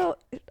Drake. Also,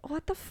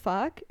 what the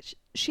fuck?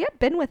 She had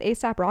been with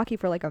A$AP Rocky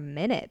for like a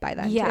minute by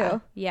then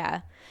too.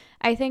 Yeah.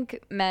 I think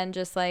men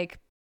just like,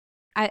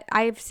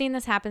 I've seen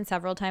this happen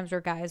several times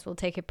where guys will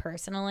take it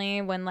personally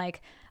when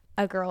like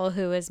a girl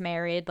who is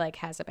married like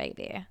has a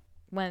baby.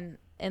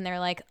 And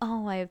they're like,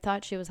 oh, I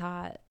thought she was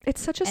hot.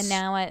 It's such a... And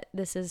now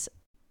this is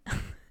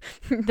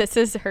this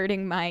is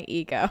hurting my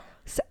ego.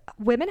 So,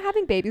 women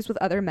having babies with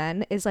other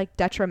men is like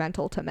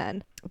detrimental to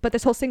men. But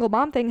this whole single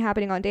mom thing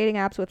happening on dating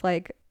apps with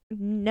like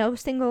no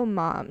single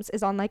moms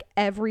is on like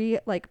every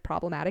like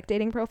problematic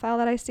dating profile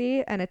that I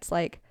see. And it's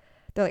like,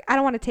 they're like, I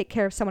don't want to take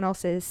care of someone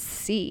else's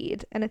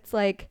seed. And it's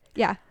like,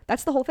 yeah,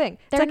 that's the whole thing.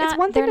 It's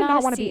one thing to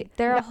not want to be.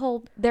 They're a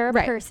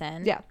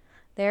person. Yeah.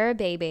 They're a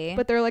baby.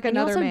 But they're like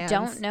another man. You also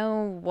don't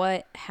know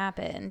what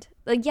happened.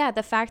 Like, yeah,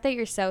 the fact that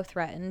you're so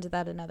threatened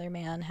that another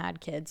man had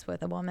kids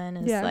with a woman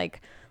is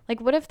like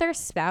what if their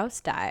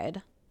spouse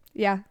died?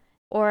 Yeah.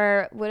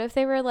 Or what if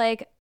they were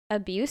like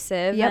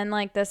abusive and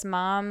like this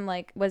mom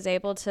like was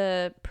able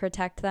to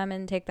protect them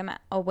and take them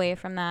away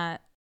from that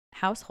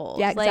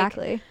household? Yeah,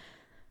 exactly. Like,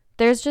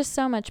 there's just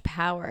so much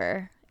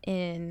power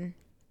in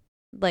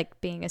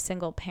like being a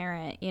single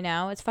parent, you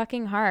know? It's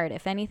fucking hard.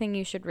 If anything,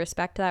 you should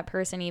respect that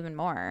person even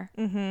more.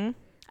 Mm-hmm.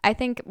 I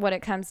think what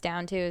it comes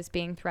down to is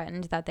being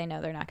threatened that they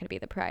know they're not going to be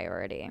the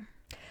priority.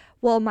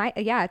 Well,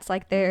 it's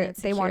like they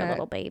want a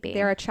little baby.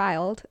 They're a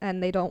child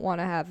and they don't want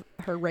to have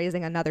her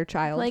raising another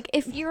child. Like,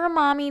 if you're a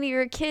mommy to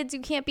your kids,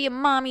 you can't be a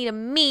mommy to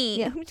me.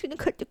 Yeah, who's gonna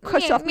cut the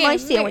crust off my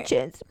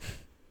sandwiches?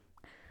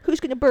 Who's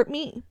gonna burp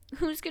me?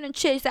 Who's gonna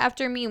chase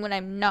after me when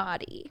I'm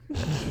naughty?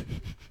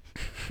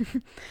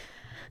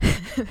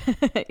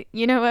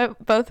 You know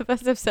what? Both of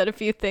us have said a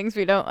few things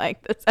we don't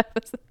like this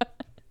episode.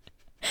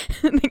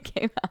 And they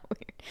came out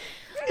weird.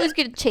 Who's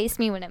gonna chase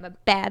me when I'm a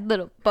bad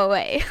little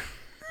boy?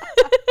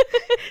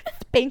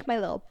 Spank my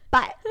little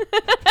butt.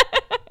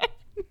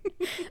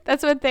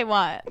 That's what they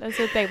want.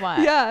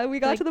 Yeah, we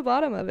got to the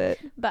bottom of it.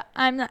 But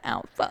I'm the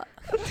alpha.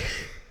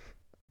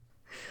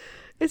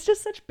 It's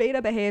just such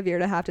beta behavior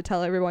to have to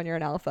tell everyone you're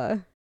an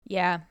alpha.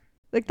 Yeah.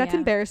 Like, that's Yeah.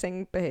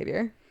 embarrassing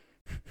behavior.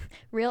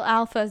 Real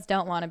alphas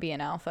don't want to be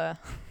an alpha.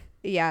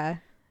 Yeah.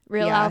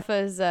 Real Yeah.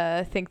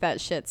 alphas think that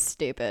shit's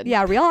stupid.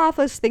 Yeah, real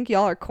alphas think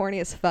y'all are corny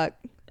as fuck.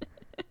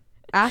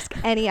 Ask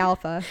any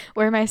alpha.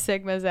 Where my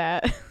sigmas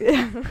at? I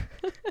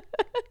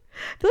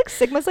feel like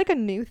Sigma's like a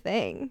new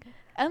thing.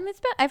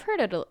 I've heard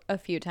it a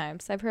few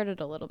times. I've heard it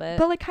a little bit.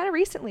 But like kind of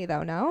recently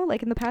though, no?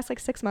 Like in the past like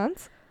 6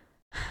 months?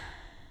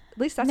 At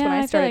least that's no, when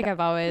I feel started. like I've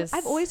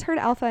always heard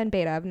alpha and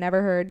beta. I've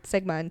never heard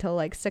sigma until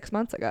like 6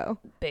 months ago.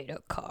 beta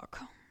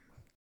cock.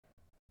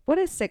 What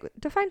is sigma?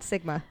 Define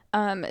sigma.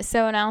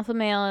 So an alpha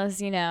male is,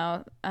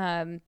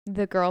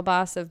 the girl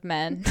boss of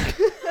men.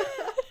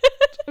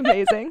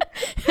 Amazing.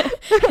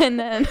 And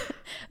then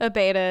a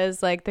beta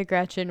is like the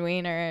Gretchen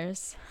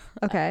Wieners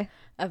Okay.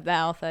 of the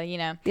alpha,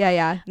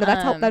 Yeah. No,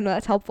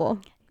 that's helpful.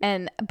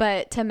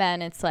 But to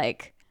men, it's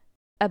like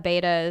a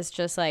beta is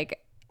just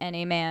like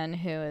any man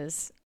who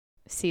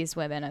sees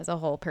women as a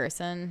whole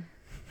person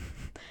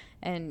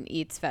and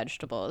eats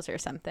vegetables or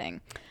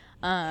something.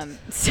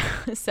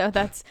 So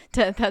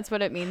that's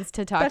what it means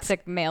to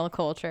toxic male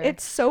culture.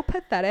 It's so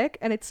pathetic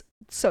and it's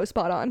so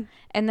spot on.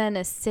 And then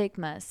a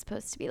sigma is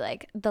supposed to be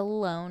like the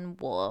lone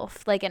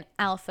wolf, like an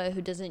alpha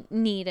who doesn't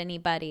need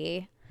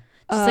anybody.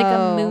 Just like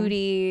a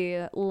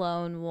moody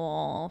lone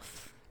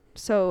wolf.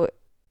 So,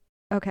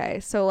 okay.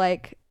 So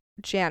like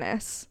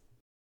Janice.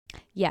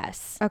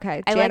 Yes.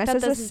 Okay. I Janice like that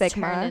is this a is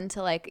sigma. turned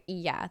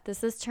into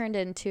this is turned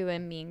into a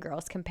Mean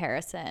Girls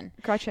comparison.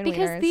 Gretchen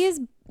Because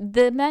Wieners.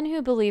 the men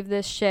who believe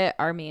this shit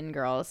are Mean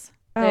Girls.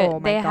 Oh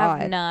my They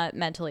God. have not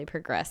mentally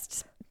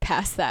progressed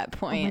past that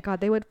Oh my point.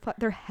 God,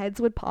 their heads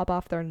would pop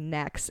off their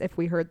necks if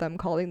we heard them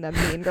calling them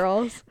mean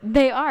girls.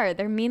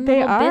 They're mean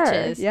They little are.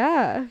 bitches.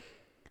 Yeah.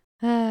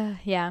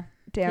 Yeah.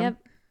 Damn. Yep.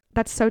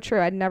 That's so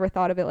true. I'd never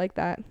thought of it like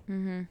that.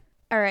 Mm-hmm.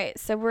 All right,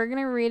 so we're going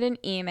to read an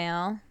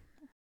email,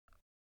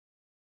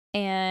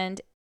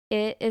 and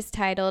it is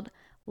titled,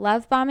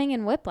 Love Bombing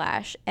and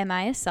Whiplash, Am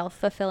I a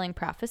Self-Fulfilling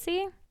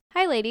Prophecy?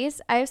 Hi,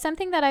 ladies. I have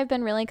something that I've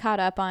been really caught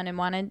up on and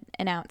wanted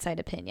an outside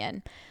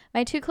opinion.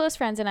 My 2 close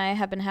friends and I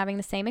have been having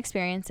the same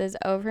experiences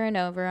over and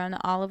over on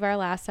all of our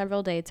last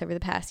several dates over the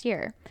past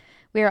year.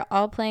 We are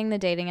all playing the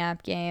dating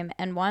app game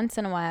and once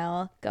in a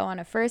while go on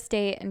a first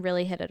date and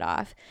really hit it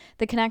off.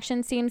 The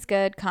connection seems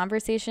good,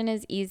 conversation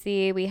is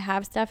easy, we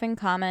have stuff in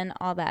common,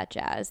 all that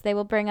jazz. They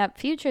will bring up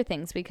future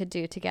things we could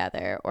do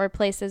together or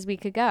places we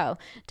could go,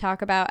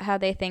 talk about how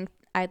they think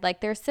I'd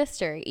like their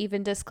sister,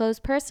 even disclose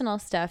personal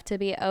stuff to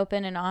be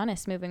open and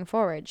honest moving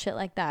forward, shit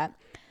like that.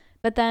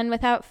 But then,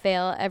 without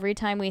fail, every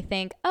time we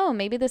think, oh,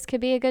 maybe this could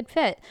be a good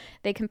fit,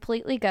 they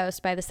completely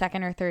ghost by the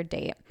second or third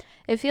date.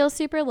 It feels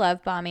super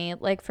love bomby.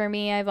 Like for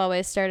me, I've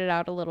always started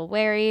out a little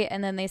wary,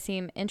 and then they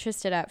seem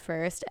interested at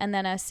first, and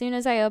then as soon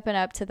as I open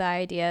up to the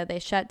idea, they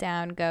shut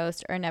down,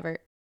 ghost, or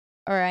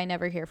I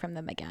never hear from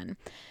them again.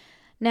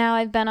 Now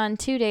I've been on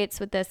 2 dates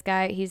with this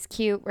guy. He's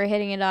cute. We're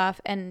hitting it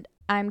off, and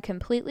I'm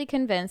completely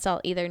convinced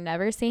I'll either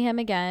never see him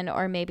again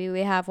or maybe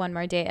we have one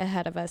more date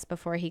ahead of us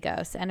before he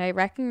goes. And I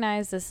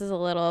recognize this is a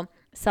little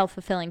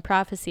self-fulfilling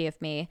prophecy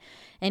of me,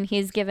 and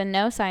he's given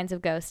no signs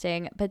of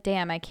ghosting, but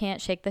damn, I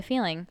can't shake the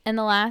feeling. In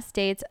the last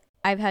dates,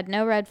 I've had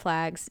no red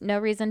flags, no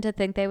reason to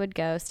think they would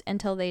ghost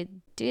until they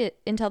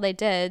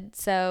did,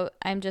 so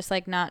I'm just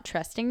like not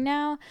trusting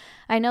now.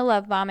 I know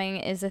love bombing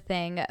is a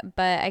thing,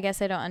 but I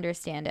guess I don't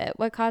understand it.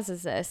 What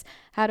causes this?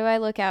 How do I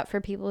look out for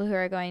people who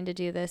are going to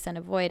do this and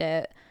avoid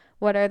it?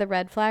 What are the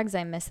red flags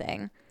I'm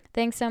missing?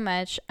 Thanks so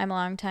much. I'm a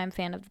longtime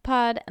fan of the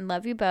pod and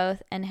love you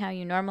both and how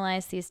you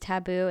normalize these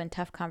taboo and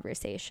tough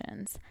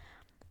conversations.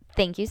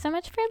 Thank you so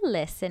much for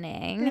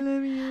listening. I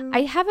love you.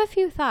 I have a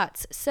few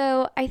thoughts.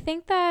 So I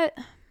think that,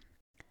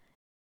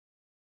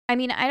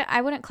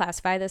 I wouldn't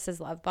classify this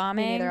as love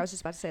bombing. Me neither. I was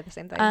just about to say the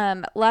same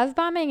thing. Love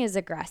bombing is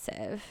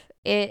aggressive.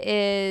 It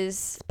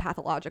is It's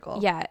pathological.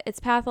 Yeah, it's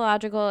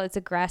pathological. It's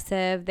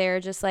aggressive. They're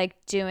just like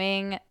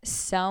doing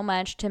so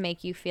much to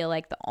make you feel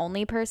like the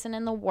only person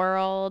in the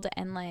world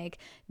and like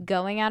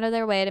going out of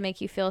their way to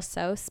make you feel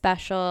so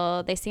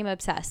special. They seem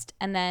obsessed,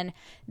 and then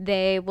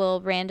they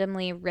will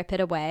randomly rip it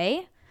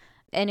away.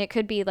 And it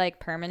could be like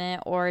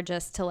permanent or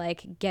just to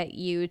like get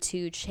you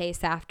to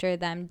chase after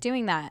them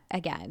doing that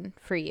again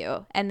for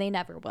you. And they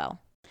never will.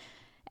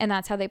 And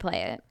that's how they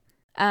play it.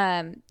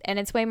 And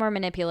it's way more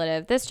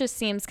manipulative. This just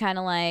seems kind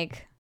of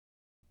like,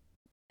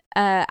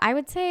 I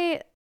would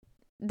say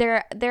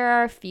there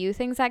are a few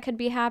things that could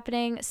be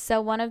happening. So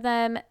one of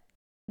them,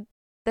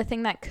 the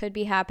thing that could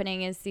be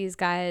happening is these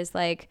guys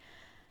like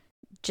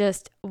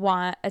just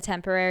want a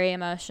temporary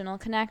emotional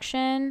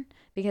connection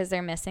because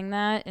they're missing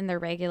that in their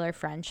regular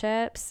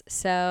friendships.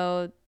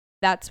 So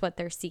that's what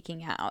they're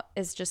seeking out,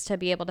 is just to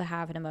be able to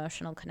have an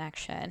emotional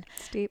connection.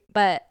 Steep.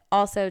 But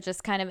also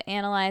just kind of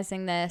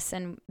analyzing this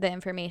and the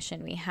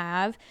information we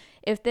have.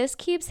 If this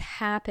keeps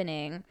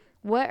happening,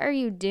 what are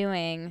you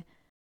doing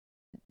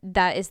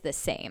that is the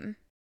same?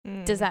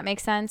 Does that make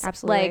sense?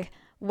 Absolutely. Like,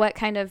 what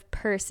kind of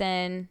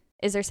person,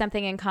 is there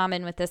something in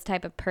common with this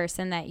type of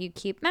person that you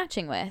keep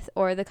matching with,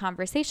 or the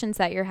conversations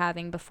that you're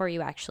having before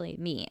you actually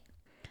meet?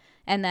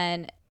 And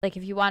then like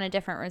if you want a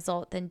different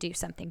result, then do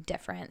something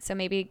different. So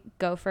maybe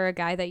go for a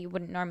guy that you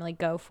wouldn't normally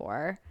go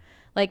for.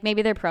 Like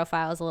maybe their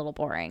profile is a little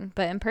boring,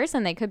 but in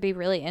person they could be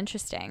really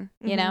interesting.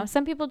 You know,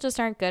 some people just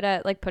aren't good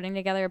at like putting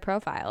together a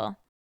profile.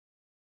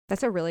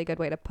 That's a really good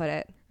way to put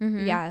it.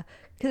 Mm-hmm. Yeah.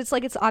 Because it's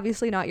like, it's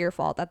obviously not your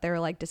fault that they're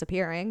like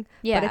disappearing.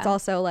 Yeah. But it's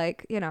also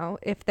like, you know,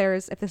 if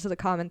this is a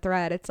common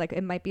thread, it's like,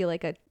 it might be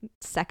like a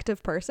sect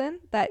of person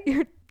that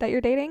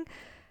you're dating.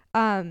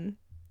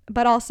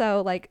 But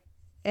also like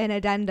an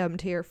addendum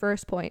to your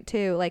first point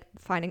too, like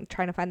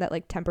trying to find that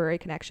like temporary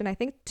connection. I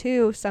think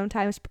too,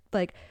 sometimes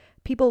like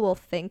people will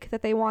think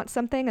that they want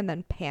something and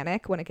then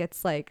panic when it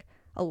gets like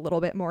a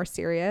little bit more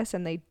serious,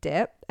 and they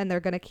dip, and they're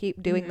going to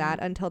keep doing that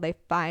until they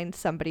find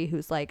somebody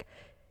who's like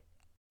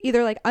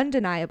either like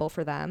undeniable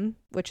for them,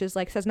 which is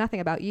like says nothing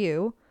about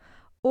you,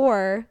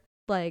 or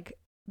like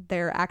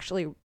they're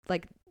actually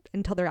like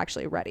until they're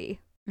actually ready.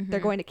 They're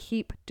going to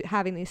keep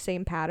having these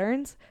same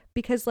patterns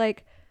because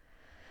like,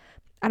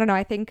 I don't know,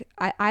 I think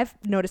I've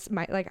noticed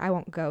I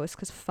won't ghost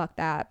because fuck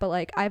that, but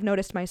like I've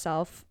noticed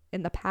myself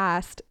in the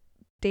past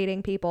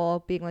dating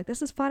people being like,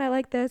 this is fun, I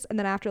like this, and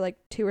then after like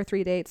 2 or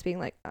 3 dates being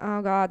like,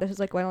 oh god, this is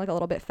like going like a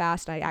little bit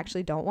fast and I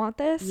actually don't want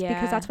this.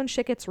 Because that's when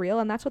shit gets real,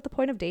 and that's what the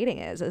point of dating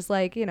is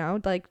like, you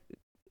know, like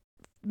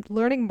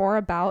learning more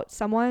about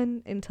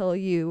someone until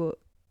you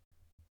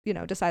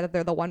know, decide that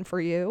they're the one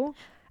for you.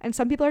 And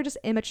some people are just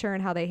immature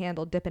in how they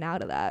handle dipping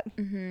out of that.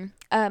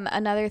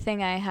 Another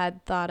thing I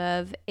had thought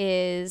of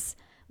is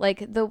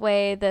like the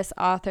way this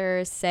author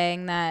is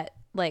saying that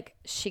like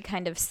she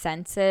kind of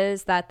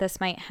senses that this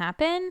might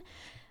happen.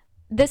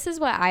 This is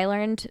what I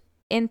learned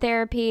in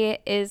therapy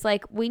is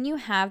like when you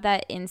have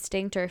that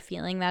instinct or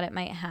feeling that it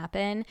might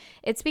happen,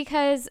 it's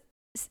because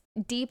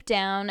deep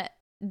down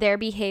they're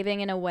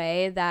behaving in a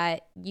way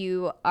that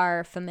you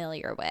are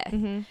familiar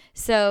with.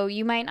 So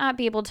you might not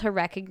be able to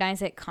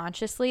recognize it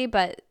consciously,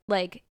 but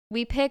like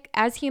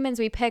as humans,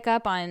 we pick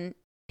up on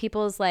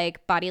people's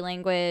like body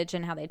language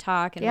and how they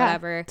talk and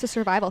whatever. It's a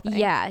survival thing.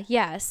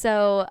 Yeah.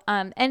 So,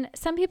 and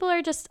some people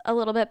are just a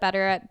little bit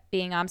better at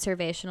being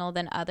observational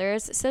than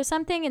others. So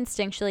something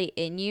instinctually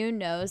in you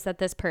knows that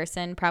this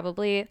person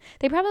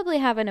they probably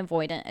have an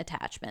avoidant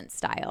attachment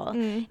style.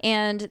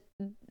 And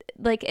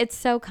like, it's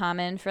so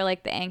common for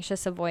like the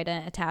anxious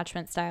avoidant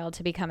attachment style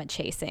to become a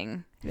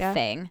chasing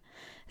thing.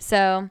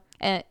 So,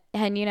 and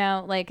you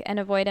know, like an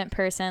avoidant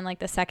person, like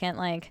the second,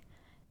 like,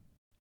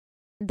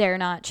 they're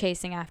not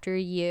chasing after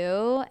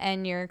you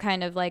and you're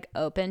kind of like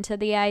open to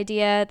the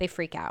idea, they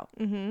freak out.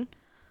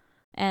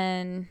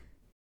 And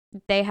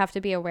they have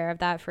to be aware of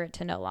that for it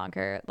to no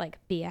longer like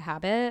be a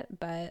habit.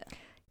 But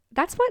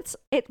that's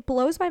it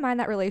blows my mind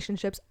that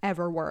relationships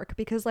ever work,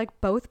 because like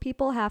both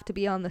people have to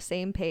be on the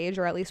same page,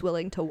 or at least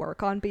willing to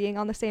work on being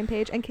on the same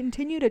page, and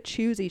continue to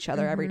choose each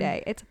other every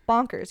day. It's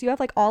bonkers. You have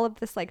like all of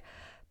this like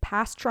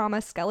past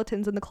trauma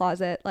skeletons in the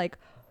closet, like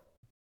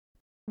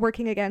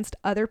working against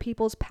other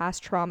people's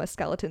past trauma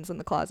skeletons in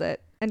the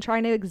closet and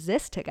trying to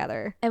exist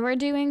together. And we're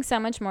doing so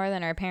much more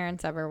than our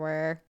parents ever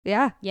were.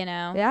 Yeah. You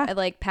know? Yeah.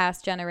 Like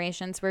past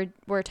generations,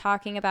 we're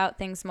talking about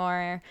things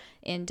more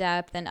in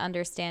depth and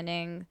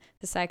understanding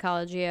the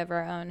psychology of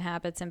our own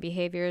habits and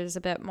behaviors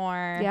a bit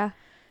more. Yeah.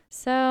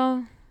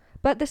 So.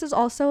 But this is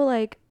also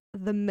like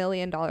the $1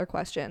 million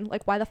question.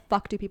 Like, why the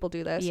fuck do people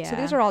do this? Yeah. So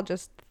these are all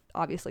just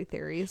obviously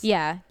theories.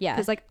 Yeah.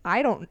 Because like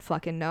I don't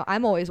fucking know.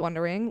 I'm always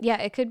wondering. Yeah,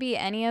 it could be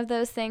any of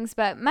those things,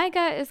 but my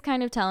gut is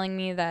kind of telling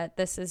me that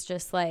this is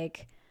just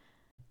like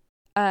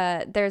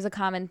there's a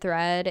common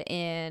thread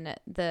in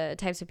the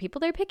types of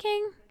people they're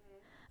picking,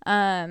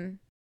 and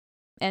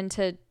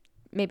to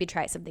maybe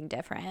try something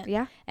different.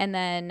 Yeah. And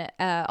then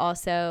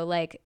also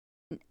like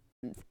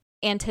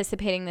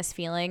anticipating this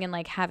feeling and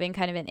like having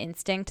kind of an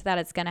instinct that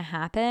it's gonna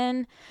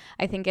happen.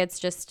 I think it's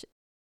just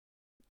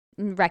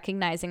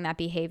recognizing that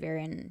behavior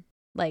and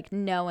like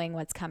knowing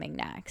what's coming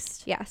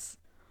next. Yes,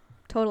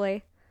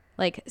 totally.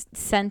 Like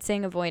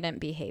sensing avoidant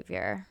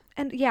behavior.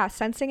 And yeah,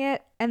 sensing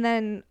it, and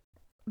then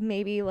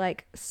maybe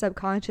like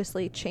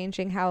subconsciously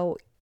changing how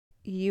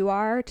you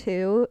are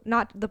too.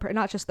 Not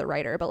just the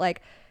writer, but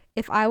like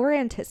if I were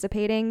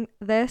anticipating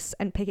this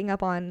and picking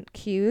up on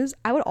cues,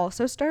 I would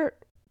also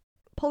start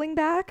pulling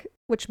back,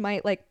 which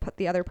might like put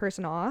the other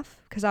person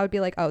off, because I would be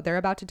like, oh, they're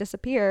about to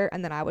disappear,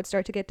 and then I would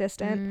start to get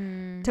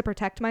distant to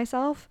protect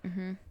myself.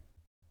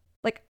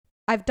 Like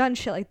I've done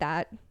shit like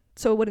that,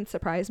 so it wouldn't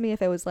surprise me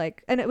if it was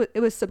like, and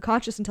it was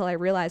subconscious until I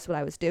realized what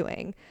I was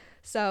doing.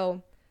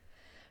 So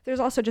there's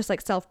also just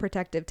like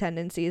self-protective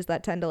tendencies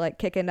that tend to like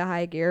kick into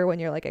high gear when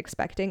you're like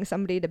expecting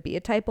somebody to be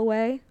a type of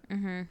way.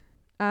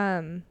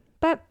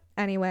 But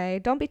anyway,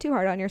 don't be too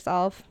hard on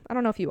yourself. I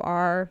don't know if you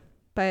are,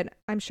 but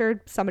I'm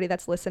sure somebody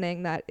that's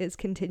listening that is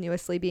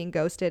continuously being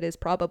ghosted is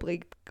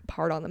probably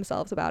hard on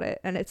themselves about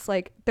it. And it's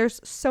like, there's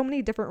so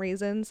many different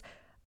reasons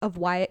of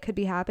why it could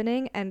be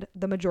happening, and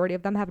the majority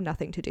of them have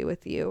nothing to do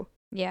with you.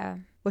 Yeah.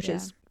 Which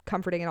is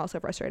comforting and also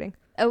frustrating.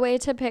 A way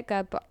to pick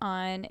up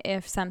on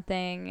if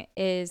something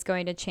is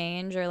going to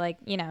change, or like,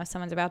 you know,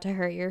 someone's about to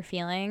hurt your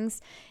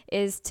feelings,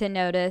 is to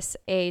notice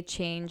a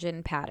change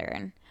in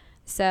pattern.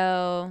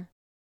 So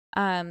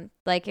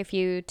Like if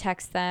you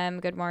text them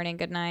good morning,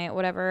 good night,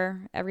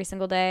 whatever, every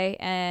single day,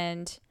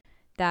 and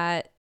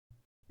that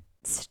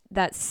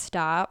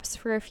stops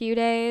for a few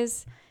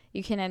days,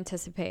 you can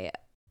anticipate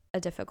a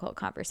difficult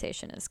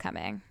conversation is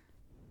coming.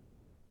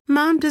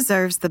 Mom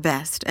deserves the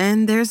best,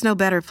 and there's no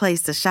better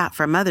place to shop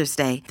for Mother's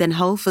Day than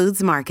Whole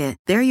Foods Market.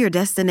 They're your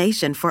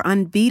destination for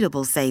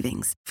unbeatable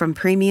savings, from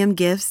premium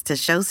gifts to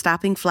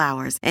show-stopping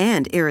flowers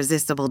and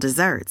irresistible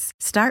desserts.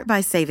 Start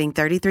by saving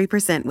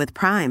 33% with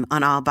Prime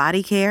on all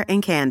body care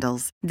and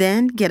candles.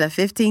 Then get a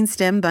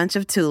 15-stem bunch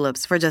of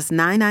tulips for just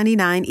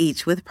 $9.99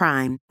 each with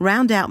Prime.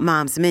 Round out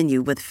Mom's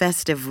menu with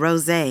festive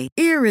rosé,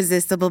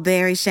 irresistible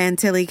berry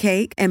chantilly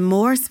cake, and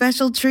more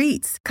special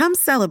treats. Come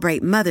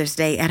celebrate Mother's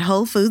Day at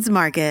Whole Foods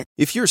Market.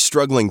 If you're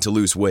struggling to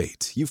lose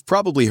weight, you've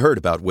probably heard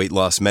about weight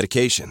loss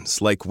medications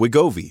like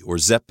Wegovy or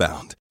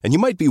Zepbound, and you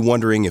might be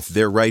wondering if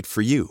they're right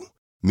for you.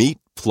 Meet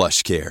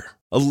PlushCare,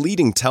 a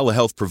leading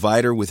telehealth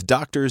provider with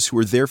doctors who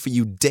are there for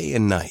you day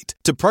and night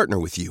to partner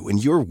with you in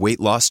your weight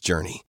loss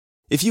journey.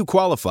 If you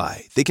qualify,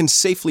 they can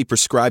safely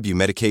prescribe you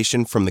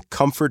medication from the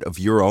comfort of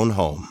your own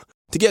home.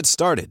 To get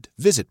started,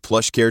 visit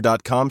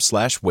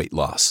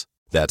plushcare.com/weightloss.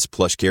 That's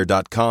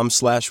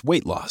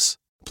plushcare.com/weightloss.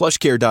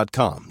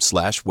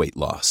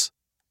 plushcare.com/weightloss.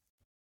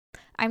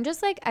 I'm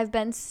just like, I've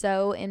been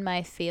so in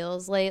my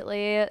feels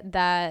lately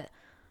that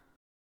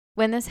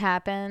when this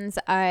happens,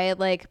 I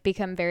like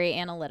become very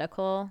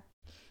analytical,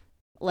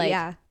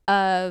 like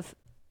of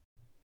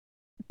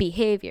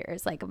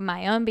behaviors, like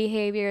my own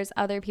behaviors,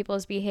 other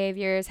people's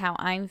behaviors, how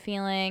I'm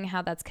feeling,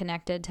 how that's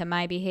connected to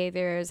my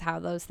behaviors,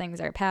 how those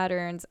things are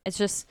patterns. It's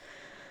just,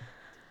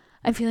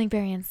 I'm feeling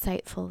very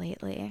insightful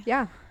lately.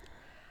 Yeah.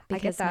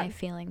 Because my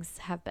feelings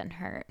have been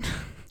hurt.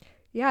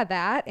 Yeah,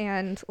 that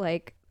and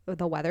like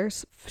the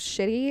weather's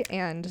shitty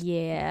and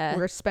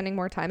we're spending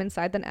more time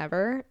inside than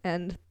ever,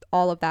 and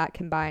all of that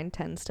combined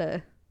tends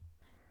to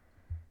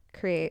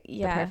create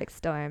the perfect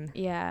storm.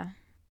 Yeah.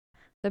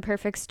 The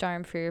perfect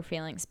storm for your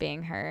feelings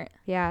being hurt.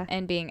 Yeah.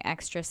 And being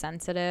extra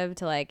sensitive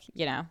to like,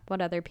 you know, what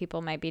other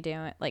people might be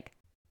doing, like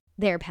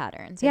their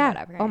patterns and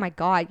whatever. Oh my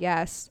God,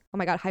 yes. Oh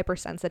my God,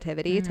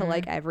 hypersensitivity to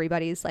like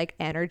everybody's like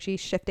energy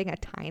shifting a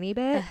tiny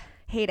bit.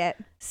 Hate it.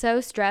 So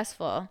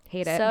stressful.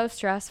 Hate it. So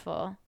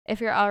stressful. If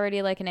you're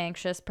already like an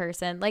anxious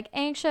person, like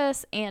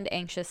anxious and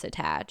anxious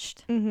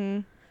attached,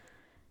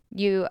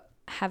 you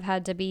have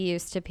had to be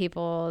used to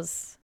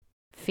people's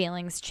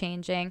feelings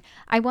changing.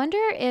 I wonder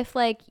if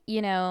like,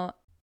 you know,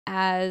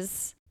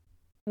 as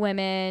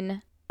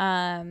women,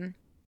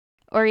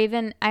 or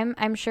even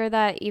I'm sure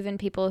that even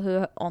people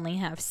who only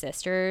have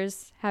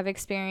sisters have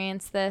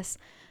experienced this,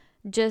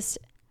 just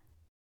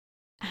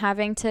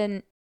having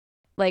to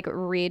like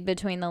read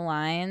between the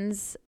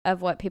lines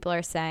of what people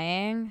are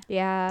saying.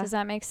 Yeah. Does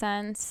that make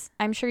sense?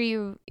 I'm sure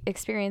you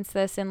experienced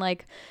this in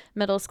like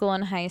middle school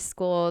and high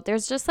school.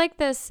 There's just like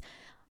this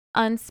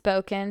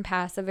unspoken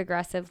passive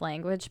aggressive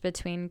language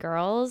between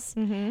girls.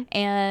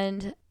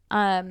 And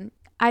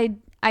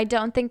I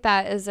don't think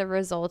that is a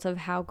result of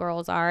how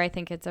girls are. I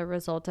think it's a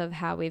result of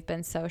how we've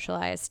been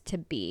socialized to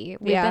be.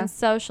 We've been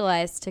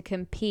socialized to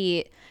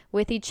compete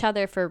with each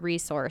other for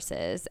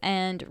resources.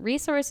 And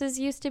resources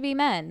used to be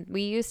men.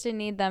 We used to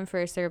need them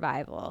for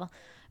survival.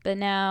 But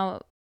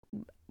now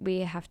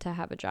we have to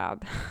have a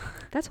job.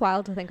 That's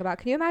wild to think about.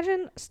 Can you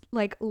imagine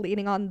like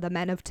leaning on the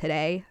men of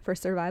today for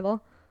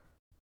survival?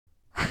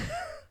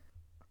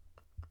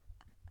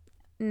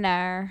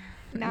 No,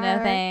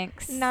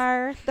 thanks.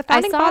 No. The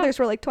founding fathers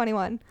were like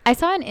 21. I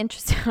saw an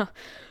interesting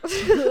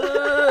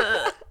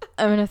I'm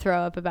gonna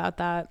throw up about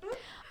that.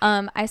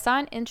 I saw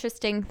an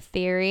interesting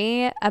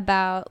theory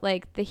about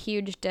like the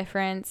huge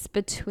difference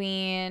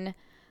between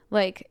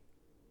like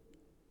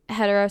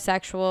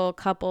heterosexual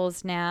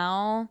couples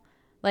now,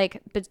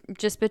 like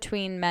just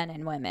between men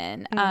and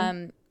women.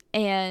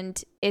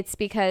 And it's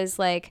because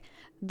like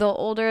the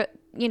older,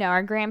 you know,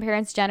 our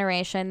grandparents'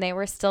 generation, they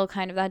were still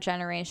kind of that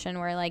generation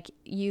where like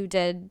you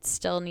did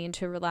still need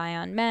to rely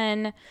on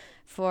men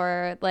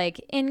for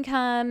like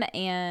income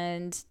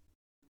and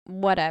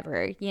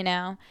whatever, you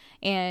know,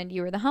 and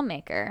you were the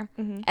homemaker.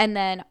 And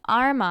then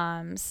our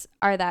moms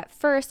are that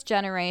first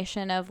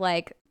generation of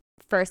like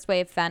first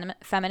wave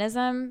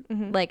feminism,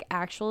 like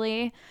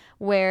actually,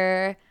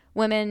 where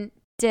women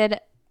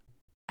did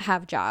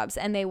have jobs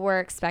and they were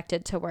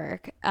expected to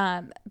work,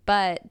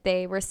 but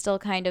they were still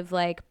kind of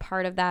like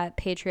part of that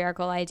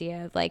patriarchal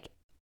idea of like,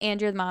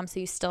 and you're the mom, so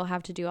you still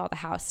have to do all the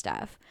house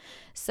stuff.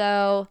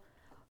 So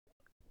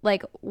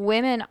like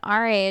women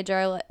our age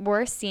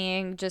we're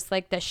seeing just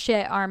like the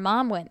shit our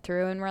mom went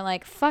through, and we're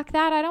like, fuck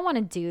that, I don't want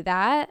to do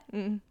that.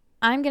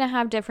 I'm gonna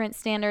have different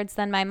standards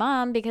than my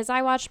mom because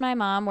I watched my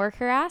mom work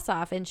her ass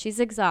off and she's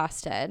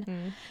exhausted.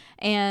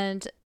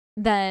 And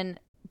then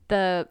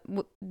the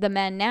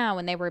men now,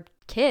 when they were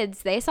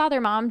kids, they saw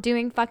their mom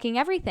doing fucking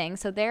everything,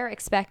 so they're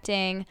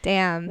expecting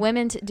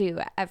women to do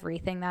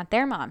everything that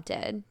their mom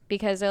did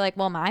because they're like,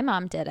 well, my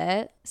mom did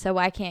it, so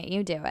why can't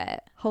you do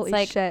it?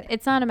 Holy shit.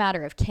 It's not a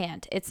matter of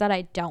can't, it's that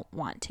I don't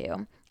want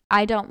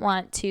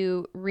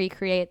to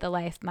recreate the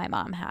life my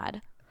mom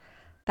had.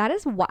 That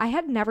is why I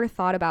had never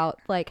thought about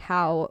like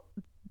how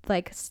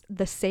like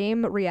the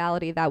same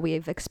reality that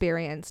we've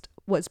experienced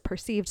was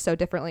perceived so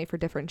differently for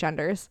different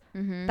genders.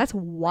 That's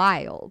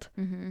wild.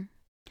 And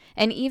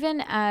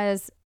even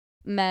as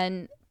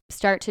men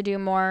start to do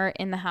more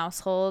in the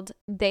household,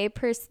 they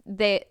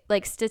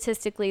like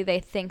statistically they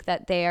think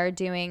that they are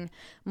doing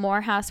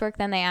more housework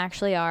than they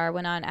actually are,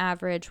 when on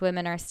average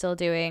women are still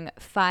doing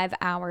 5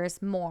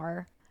 hours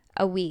more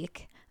a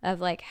week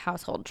of like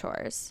household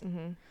chores.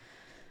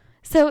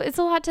 So it's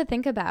a lot to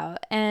think about,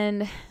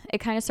 and it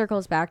kind of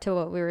circles back to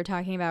what we were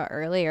talking about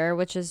earlier,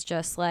 which is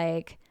just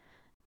like,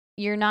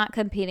 you're not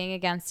competing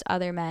against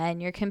other men,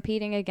 you're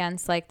competing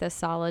against like the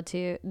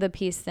solitude, the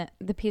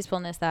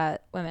peacefulness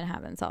that women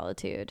have in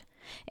solitude,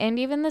 and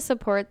even the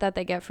support that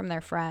they get from their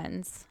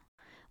friends.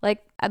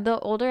 Like the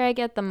older I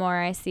get, the more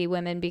I see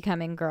women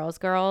becoming girls.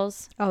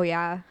 Oh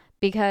yeah.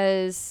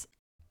 Because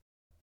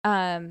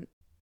we've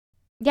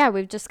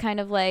just kind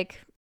of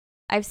like,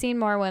 I've seen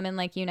more women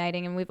like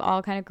uniting, and we've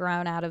all kind of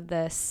grown out of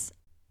this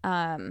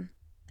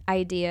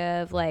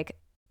idea of like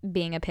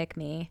being a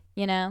pick-me,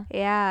 you know?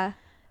 Yeah.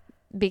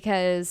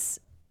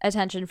 Because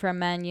attention from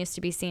men used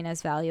to be seen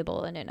as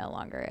valuable, and it no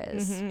longer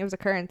is. It was a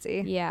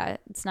currency. Yeah,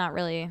 it's not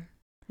really.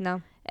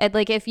 No.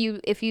 Like if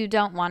you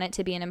don't want it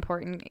to be an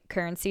important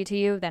currency to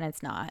you, then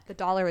it's not. The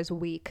dollar is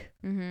weak.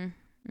 The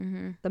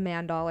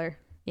man dollar.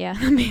 Yeah,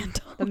 the man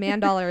dollar. The man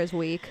dollar is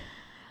weak.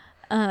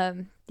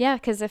 Yeah,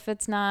 because if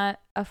it's not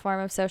a form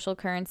of social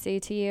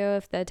currency to you,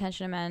 if the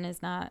attention of men is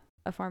not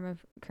a form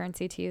of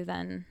currency to you,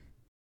 then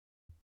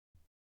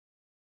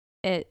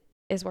it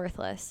is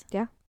worthless.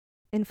 Yeah.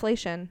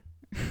 Inflation,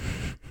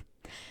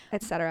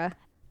 etc.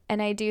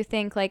 And I do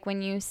think like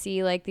when you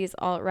see like these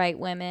alt-right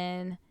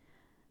women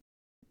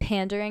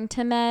pandering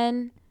to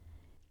men,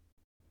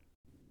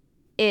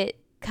 it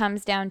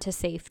comes down to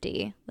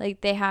safety.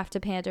 Like they have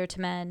to pander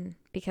to men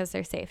because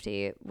their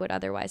safety would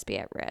otherwise be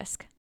at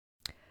risk.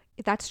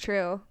 That's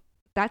true.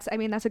 That's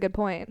a good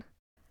point.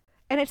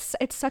 And it's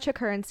such a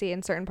currency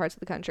in certain parts of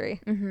the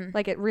country.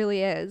 Like it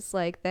really is.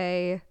 Like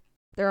there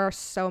are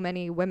so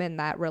many women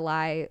that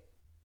rely.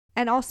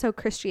 And also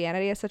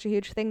Christianity is such a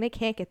huge thing. They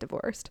can't get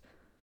divorced.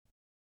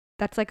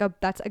 That's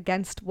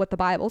against what the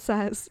Bible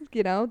says,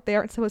 you know? They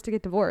aren't supposed to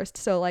get divorced.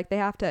 So like they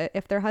have to,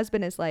 if their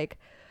husband is like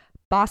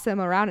bossing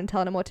them around and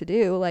telling them what to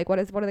do, like what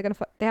are they going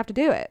to, they have to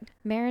do it.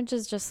 Marriage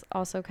is just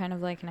also kind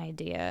of like an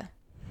idea,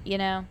 you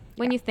know?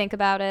 When you think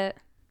about it.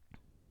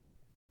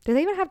 Did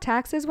they even have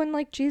taxes when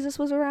like Jesus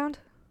was around?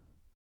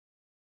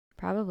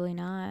 Probably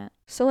not.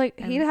 So like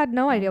he had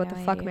no idea what the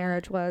fuck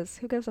marriage was.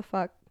 Who gives a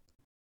fuck?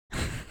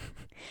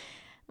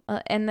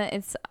 And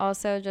it's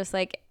also just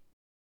like,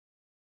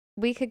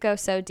 we could go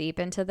so deep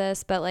into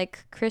this, but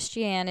like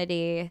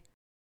Christianity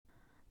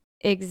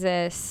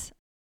exists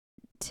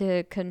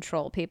to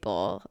control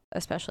people,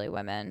 especially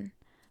women.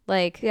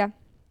 Like, yeah,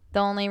 the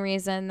only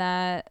reason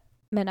that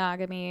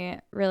monogamy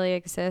really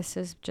exists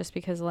is just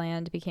because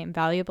land became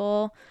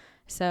valuable.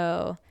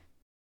 So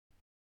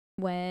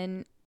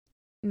when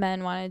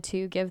men wanted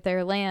to give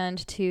their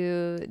land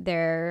to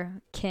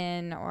their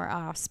kin or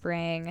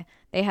offspring,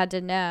 they had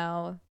to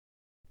know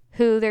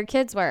who their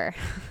kids were.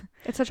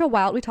 It's such a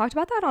wild, we talked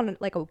about that on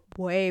like a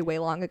way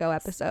long ago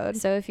episode.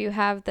 So if you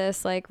have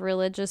this like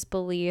religious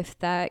belief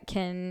that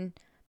can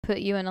put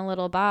you in a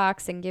little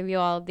box and give you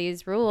all of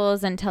these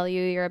rules and tell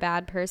you you're a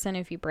bad person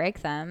if you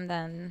break them,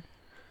 then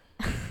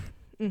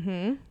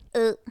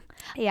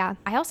yeah.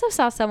 I also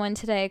saw someone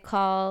today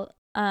call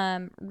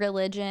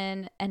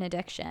religion an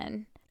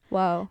addiction.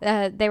 Whoa.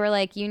 They were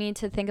like, you need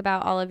to think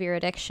about all of your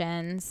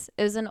addictions.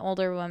 It was an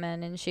older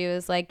woman, and she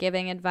was like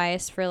giving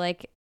advice for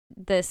like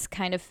this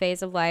kind of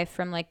phase of life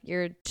from like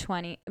your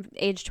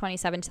age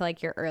 27 to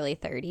like your early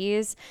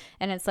 30s,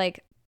 and it's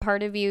like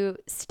part of you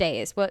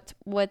stays,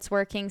 what's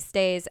working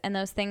stays, and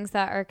those things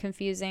that are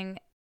confusing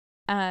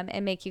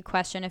and make you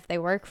question if they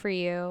work for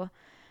you,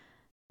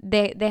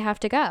 they have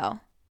to go.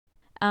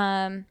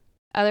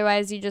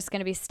 Otherwise you're just going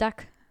to be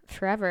stuck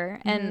forever.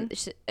 And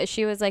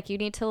she was like, you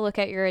need to look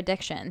at your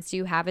addictions. Do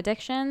you have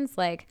addictions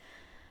like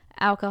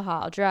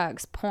alcohol,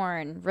 drugs,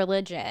 porn,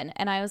 religion?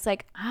 And I was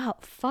like, oh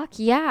fuck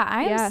yeah,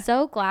 I am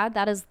so glad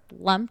that is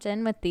lumped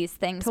in with these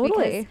things.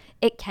 Totally. Because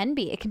it can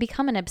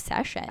become an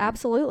obsession.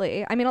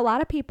 Absolutely. I mean, a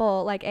lot of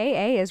people like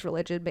AA is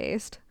religion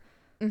based,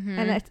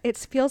 and it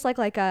feels like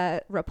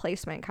a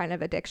replacement kind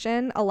of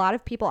addiction. A lot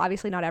of people,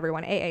 obviously not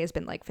everyone, AA has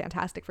been like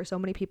fantastic for so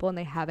many people, and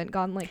they haven't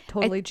gone like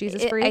totally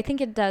Jesus free. I think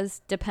it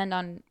does depend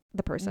on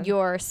the person,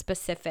 your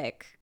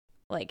specific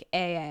like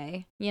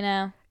AA, you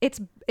know?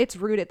 It's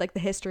rooted, like the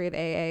history of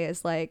AA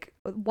is like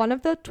one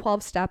of the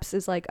 12 steps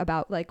is like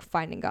about like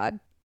finding God.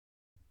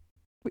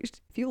 If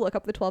you look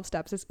up the 12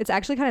 steps, it's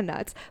actually kind of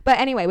nuts. But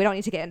anyway, we don't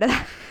need to get into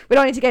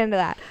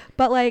that.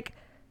 But like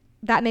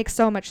that makes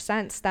so much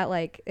sense that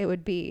like it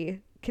would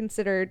be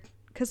considered,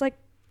 because like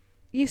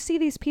you see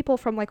these people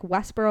from like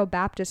Westboro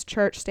Baptist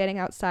Church standing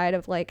outside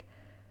of like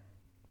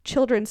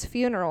children's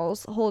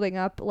funerals holding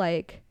up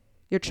like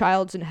 "Your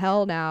child's in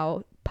hell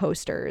now"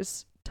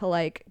 posters to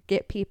like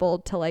get people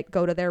to like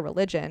go to their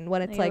religion,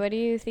 when it's like what do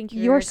you think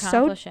you're so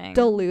accomplishing?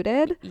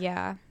 diluted,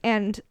 Yeah.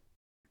 and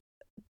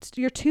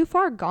you're too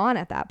far gone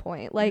at that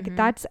point. Like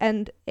that's,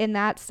 and in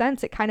that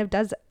sense it kind of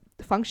does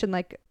function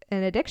like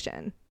an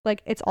addiction.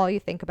 Like it's all you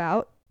think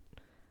about.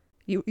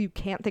 You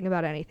can't think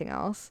about anything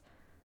else.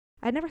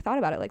 I'd never thought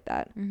about it like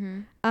that.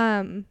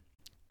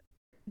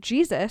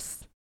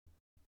 Jesus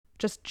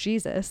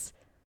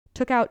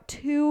took out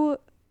 2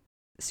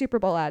 Super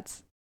Bowl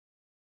ads,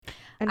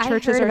 and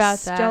churches are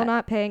still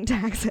not paying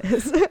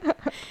taxes.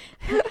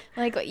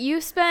 Like, you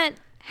spent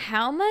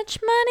how much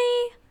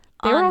money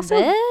They on were also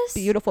this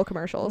beautiful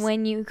commercials.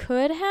 when you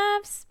could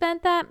have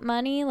spent that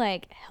money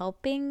like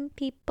helping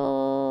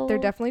people? They're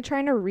definitely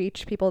trying to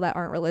reach people that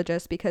aren't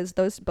religious, because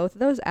both of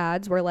those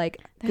ads were like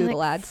They're Google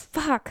like, ads.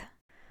 Fuck.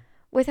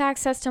 With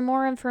access to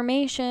more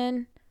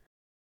information,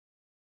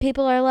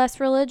 people are less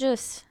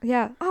religious.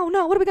 Yeah. Oh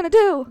no, what are we gonna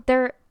do?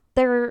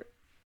 They're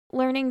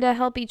learning to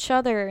help each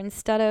other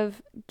instead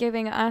of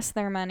giving us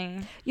their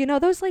money. You know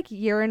those like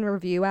year in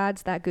review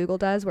ads that Google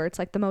does, where it's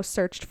like the most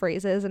searched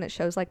phrases, and it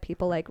shows like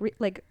people like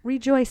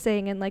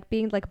rejoicing and like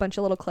being like a bunch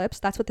of little clips.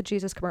 That's what the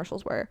Jesus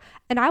commercials were,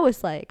 and I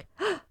was like,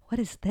 what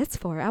is this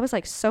for? I was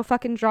like so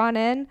fucking drawn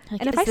in.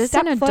 Like, and if is I this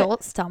step an foot,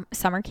 adult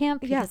summer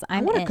camp? yeah, Because I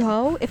I'm want to in.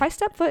 go. If I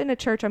step foot in a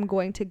church, I'm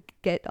going to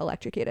get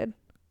electrocuted.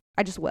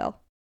 I just will.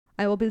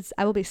 I will be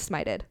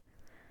smited.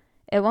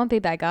 It won't be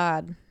by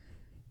God.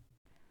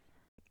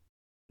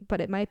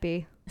 But it might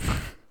be.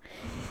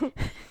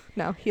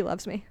 No, he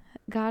loves me.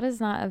 God is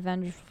not a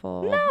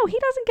vengeful. No, he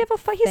doesn't give a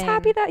fuck. He's thing.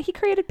 happy that he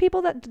created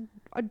people that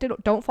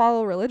don't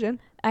follow religion.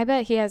 I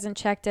bet he hasn't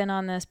checked in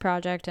on this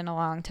project in a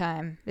long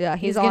time. Yeah,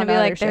 He's on gonna be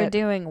other like, they're shit.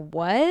 doing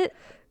what?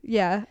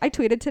 Yeah, I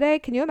tweeted today.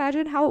 Can you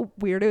imagine how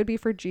weird it would be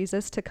for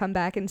Jesus to come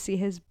back and see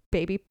his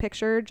baby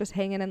picture just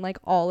hanging in like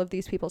all of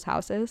these people's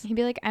houses? He'd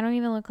be like, I don't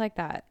even look like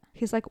that.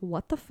 He's like,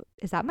 what the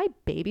is that my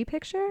baby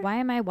picture? Why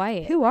am I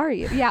white? Who are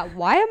you? Yeah,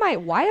 why am I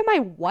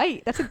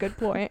white? That's a good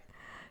point.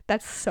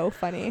 That's so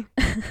funny.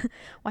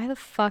 Why the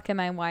fuck am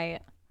I white?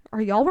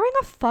 Are y'all wearing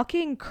a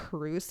fucking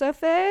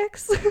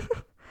crucifix?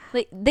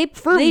 Like they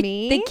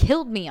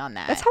killed me on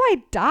that. That's how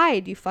I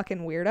died, you fucking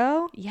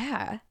weirdo.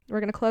 Yeah. We're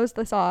going to close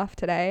this off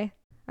today.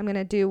 I'm going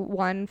to do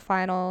one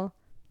final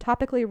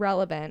topically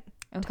relevant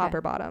top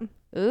or bottom.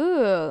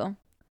 Ooh.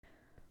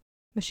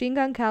 Machine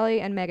Gun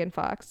Kelly and Megan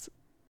Fox.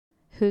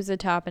 Who's a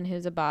top and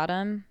who's a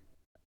bottom?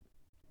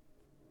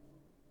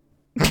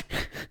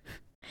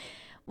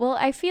 Well,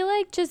 I feel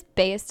like just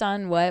based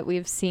on what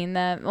we've seen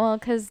them, well,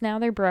 because now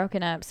they're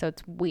broken up, so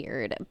it's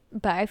weird.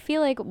 But I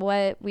feel like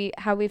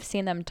how we've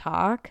seen them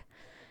talk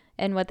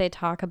and what they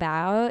talk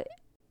about,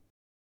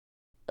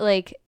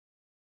 like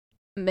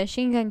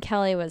Machine Gun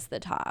Kelly was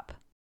the top.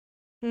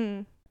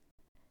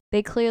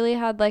 They clearly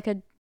had like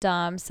a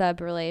dom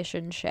sub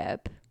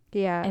relationship.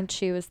 Yeah. And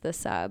she was the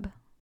sub.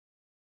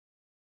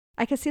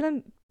 I could see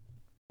them.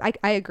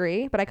 I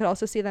agree, but I could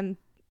also see them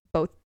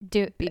both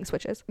being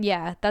switches.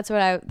 Yeah,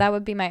 that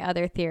would be my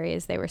other theory,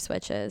 is they were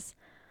switches.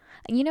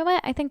 You know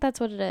what? I think that's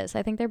what it is.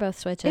 I think they're both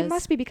switches. It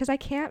must be, because I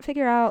can't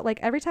figure out, like,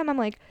 every time I'm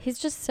like, he's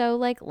just so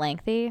like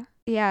lengthy.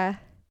 Yeah.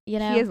 You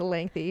know? He is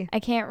lengthy. I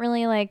can't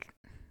really like,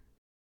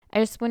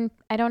 I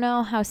don't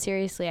know how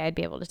seriously I'd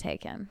be able to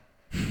take him.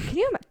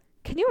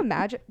 Can you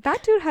imagine?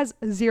 That dude has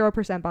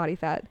 0% body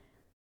fat.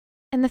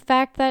 And the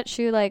fact that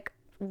she like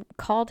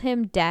called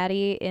him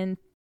daddy in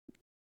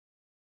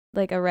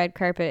like a red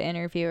carpet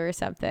interview or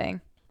something.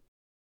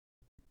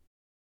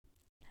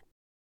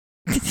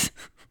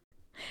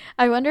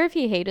 I wonder if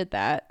he hated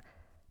that,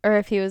 or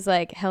if he was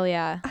like, hell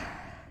yeah.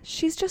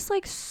 She's just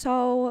like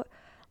so,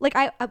 like,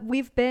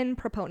 we've been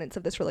proponents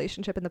of this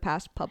relationship in the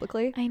past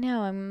publicly. I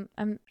know.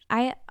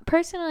 I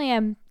personally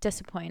am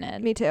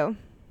disappointed. Me too.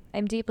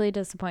 I'm deeply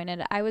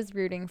disappointed. I was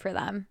rooting for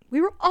them. We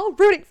were all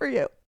rooting for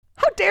you.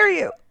 How dare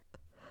you?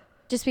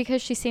 Just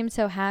because she seemed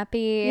so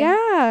happy.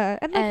 Yeah.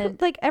 And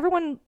like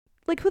everyone,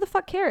 like, who the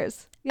fuck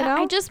cares? You know?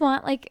 I just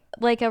want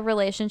like a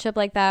relationship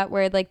like that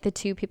where like the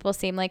two people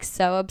seem like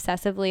so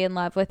obsessively in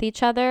love with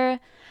each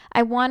other.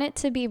 I want it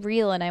to be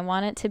real and I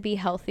want it to be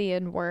healthy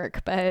and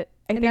work, but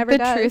I think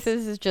the truth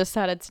is just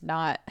that it's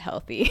not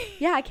healthy.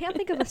 Yeah, I can't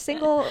think of a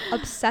single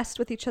obsessed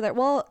with each other.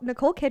 Well,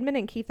 Nicole Kidman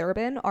and Keith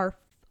Urban are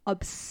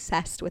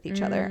obsessed with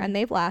each other, and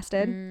they've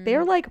lasted.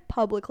 They're like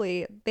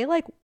publicly, they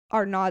like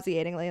are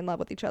nauseatingly in love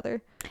with each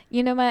other.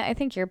 You know what? I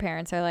think your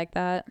parents are like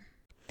that.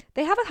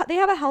 They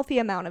have a healthy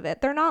amount of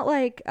it. They're not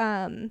like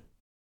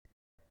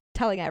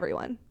telling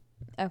everyone.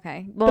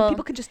 Okay. Well, but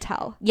people can just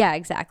tell. Yeah,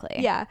 exactly.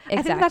 Yeah. Exactly.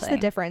 I think that's the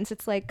difference.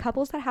 It's like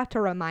couples that have to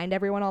remind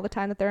everyone all the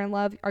time that they're in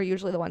love are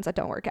usually the ones that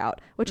don't work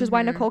out, which is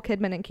why Nicole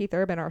Kidman and Keith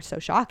Urban are so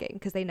shocking,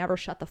 because they never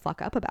shut the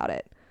fuck up about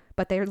it.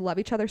 But they love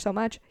each other so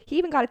much. He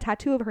even got a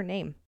tattoo of her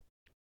name.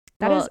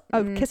 That is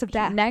a kiss of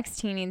death.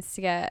 Next, he needs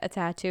to get a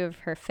tattoo of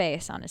her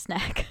face on his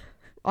neck.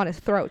 On his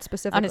throat,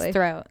 specifically. On his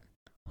throat.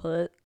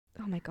 What?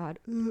 Oh my God.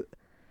 Ugh.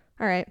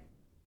 All right.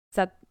 Is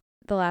that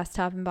the last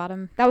top and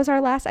bottom? That was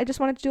our last. I just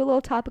wanted to do a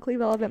little topically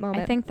relevant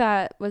moment. I think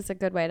that was a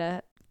good way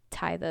to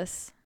tie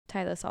this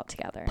all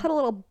together. Put a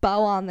little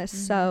bow on this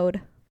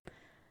sewed.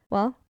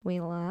 Well, we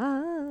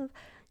love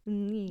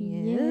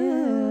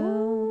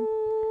you.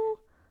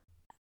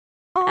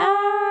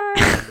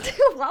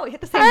 Wow, we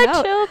hit the same Our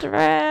note.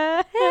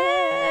 children.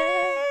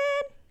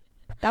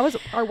 That was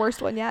our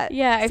worst one yet.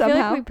 Yeah, I somehow.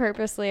 feel like we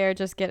purposely are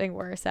just getting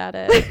worse at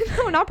it.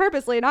 No, not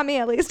purposely. Not me,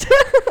 at least.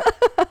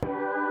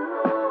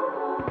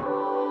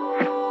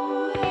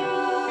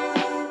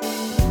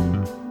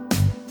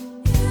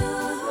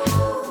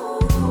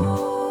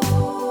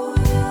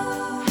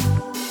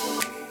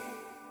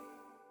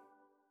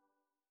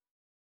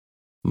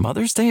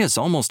 Mother's Day is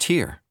almost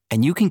here,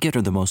 and you can get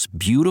her the most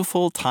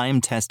beautiful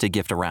time-tested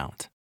gift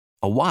around.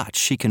 A watch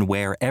she can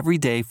wear every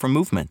day from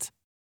Movement.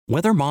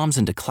 Whether mom's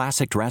into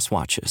classic dress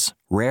watches,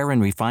 rare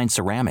and refined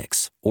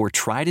ceramics, or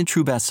tried and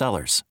true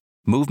bestsellers,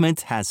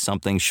 Movement has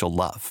something she'll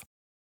love.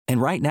 And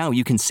right now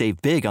you can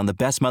save big on the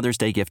best Mother's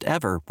Day gift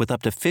ever with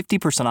up to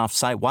 50% off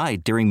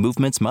site-wide during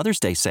Movement's Mother's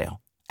Day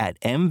sale at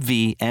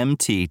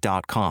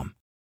MVMT.com.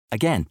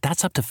 Again,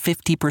 that's up to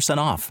 50%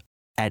 off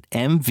at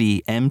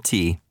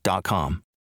MVMT.com.